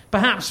somewhere.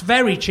 Perhaps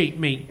very cheap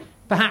meat.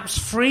 Perhaps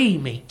free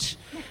meat.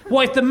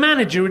 What if the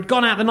manager had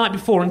gone out the night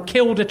before and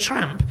killed a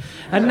tramp,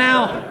 and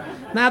now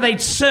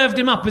they'd served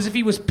him up as if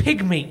he was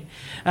pig meat?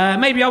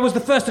 Maybe I was the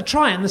first to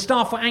try it, and the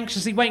staff were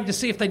anxiously waiting to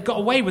see if they'd got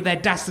away with their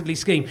dastardly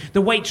scheme.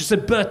 The waitress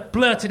had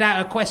blurted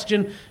out a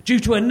question due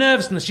to her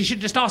nervousness. She should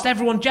have just asked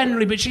everyone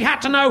generally, but she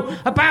had to know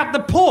about the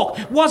pork.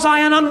 Was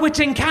I an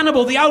unwitting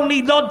cannibal? The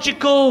only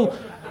logical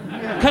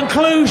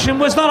conclusion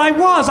was that I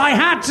was. I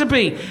had to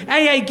be.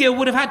 A.A. Gill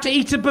would have had to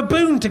eat a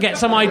baboon to get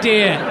some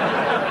idea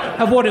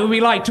of what it would be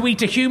like to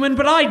eat a human,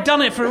 but I'd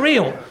done it for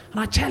real. And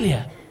I tell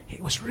you,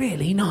 it was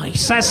really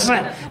nice.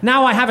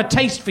 Now I have a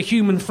taste for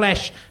human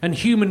flesh and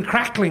human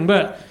crackling,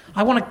 but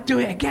I want to do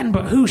it again,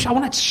 but I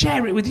want to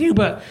share it with you,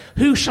 but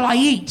who shall I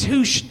eat?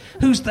 Who's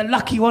the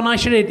lucky one I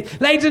should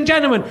eat? Ladies and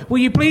gentlemen, will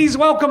you please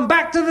welcome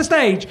back to the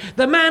stage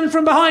the man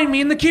from behind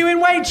me in the queue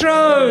in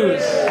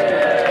Waitrose?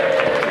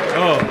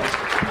 Oh,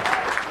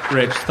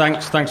 Rich,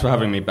 thanks for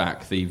having me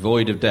back. The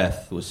void of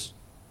death was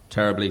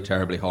terribly,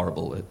 terribly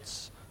horrible.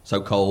 It's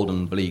so cold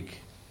and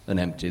bleak and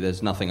empty.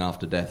 There's nothing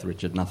after death,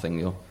 Richard, nothing.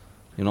 You're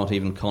not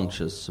even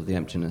conscious of the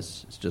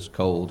emptiness. It's just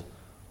cold,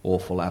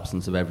 awful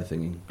absence of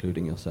everything,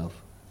 including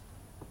yourself.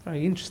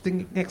 Very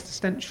interesting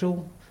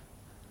existential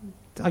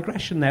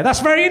digression there. That's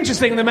very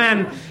interesting, the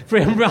man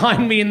from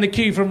behind me in the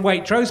queue from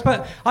Waitrose,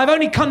 but I've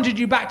only conjured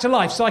you back to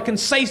life so I can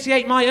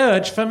satiate my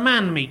urge for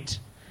man meat.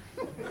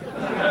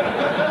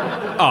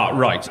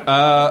 Right.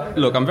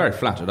 Look, I'm very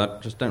flattered. I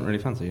just don't really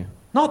fancy you.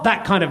 Not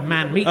that kind of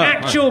man meat.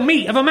 Actual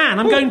meat of a man.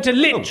 I'm going to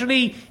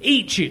literally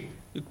eat you.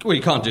 Well,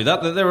 you can't do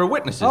that. There are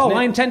witnesses. Oh,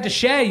 I intend to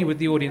share you with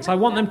the audience. I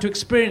want them to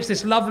experience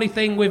this lovely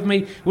thing with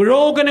me. We're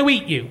all going to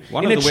eat you.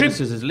 One of the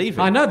witnesses is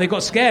leaving. I know, they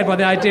got scared by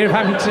the idea of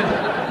having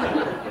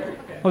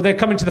to... Oh, they're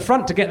coming to the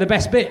front to get the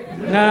best bit.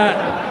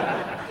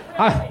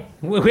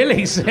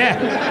 Willie's,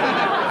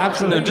 yeah.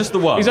 Absolutely. No, just the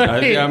one. He's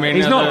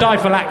not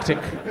diphylactic.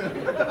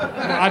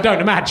 I don't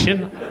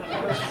imagine.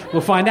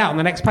 We'll find out on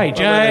the next page.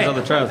 There's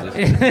other trousers.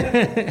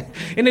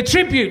 In a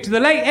tribute to the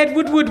late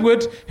Edward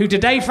Woodward, who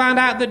today found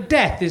out that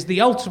death is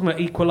the ultimate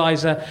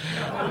equaliser.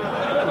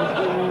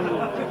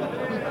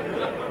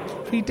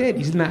 He did.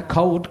 He's in that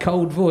cold,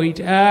 cold void.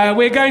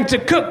 We're going to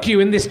cook you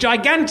in this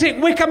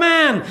gigantic wicker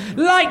man.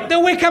 Like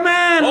the wicker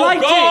man. Oh, like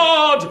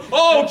God! It.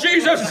 Oh,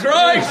 Jesus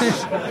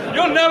Christ!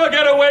 You'll never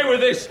get away with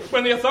this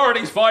when the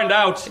authorities find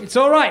out. It's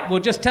all right.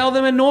 We'll just tell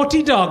them a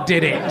naughty dog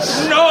did it.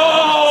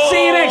 No!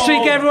 See you next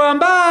week, everyone.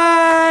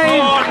 Bye!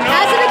 Oh, no.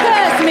 As it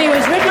occurs to me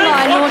was written by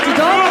by Naughty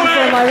Dog,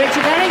 performed by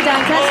Richard Herring,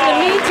 Dan Castle and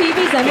me,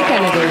 TV's Emma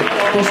Kennedy.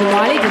 Chris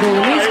Riley did all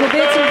the musical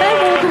bits and Ben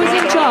Walker was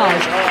in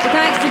charge. So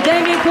thanks to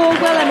Damien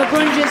Caldwell, Emma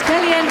Brunges,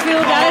 Kelly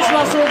Enfield, Alice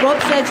Russell, Rob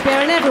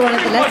Sedgebeer and everyone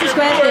at the Leicester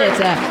Square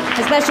Theatre.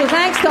 A special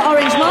thanks to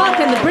Orange Mark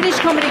and the British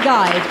Comedy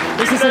Guide.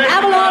 This is an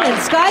Avalon and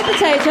Sky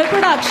Potato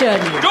production.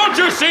 Don't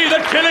you see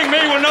that killing me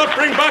will not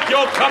bring back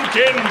your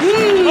pumpkins?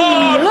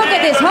 Look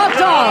at this hot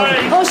dog.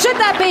 Or should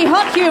that be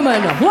hot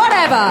human?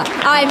 Whatever.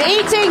 I'm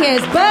eating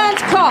his burnt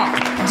cock.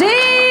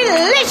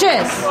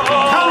 Delicious.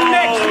 Come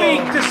next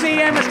week to see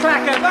Emma's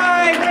Clacker.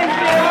 Bye. Thank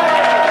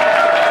you.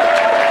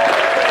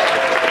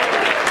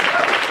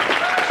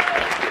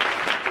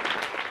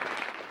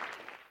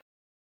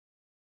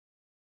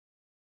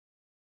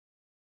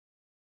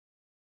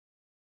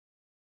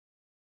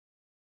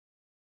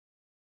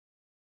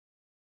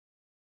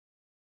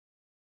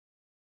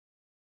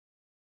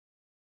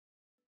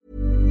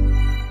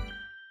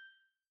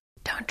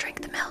 Don't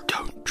drink the milk.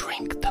 Don't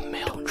drink the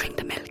milk. Don't drink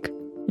the milk.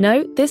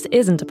 No, this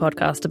isn't a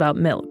podcast about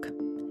milk.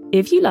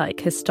 If you like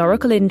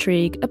historical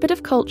intrigue, a bit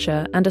of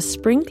culture, and a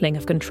sprinkling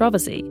of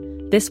controversy,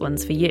 this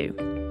one's for you.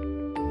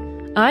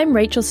 I'm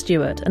Rachel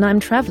Stewart, and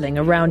I'm travelling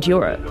around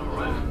Europe,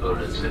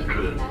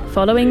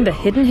 following the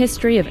hidden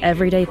history of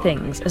everyday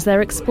things as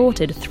they're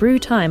exported through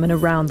time and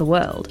around the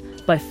world,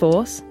 by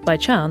force, by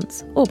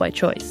chance, or by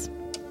choice.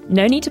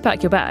 No need to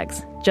pack your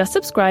bags. Just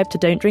subscribe to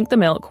Don't Drink the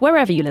Milk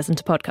wherever you listen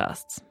to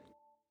podcasts.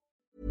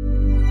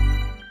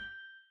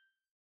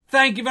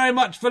 Thank you very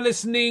much for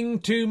listening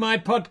to my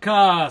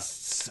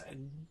podcasts.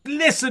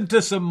 Listen to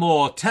some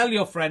more. Tell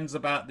your friends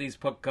about these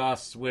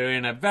podcasts. We're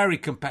in a very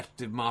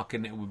competitive market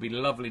and it would be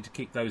lovely to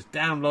keep those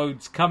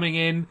downloads coming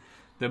in.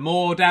 The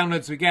more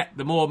downloads we get,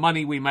 the more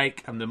money we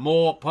make and the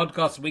more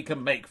podcasts we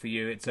can make for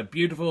you. It's a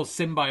beautiful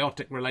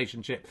symbiotic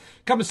relationship.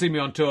 Come and see me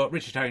on tour,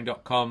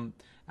 richardherring.com.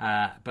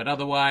 But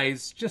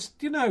otherwise, just,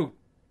 go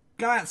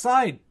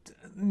outside.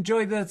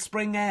 Enjoy the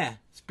spring air.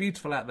 It's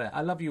beautiful out there.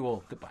 I love you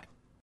all. Goodbye.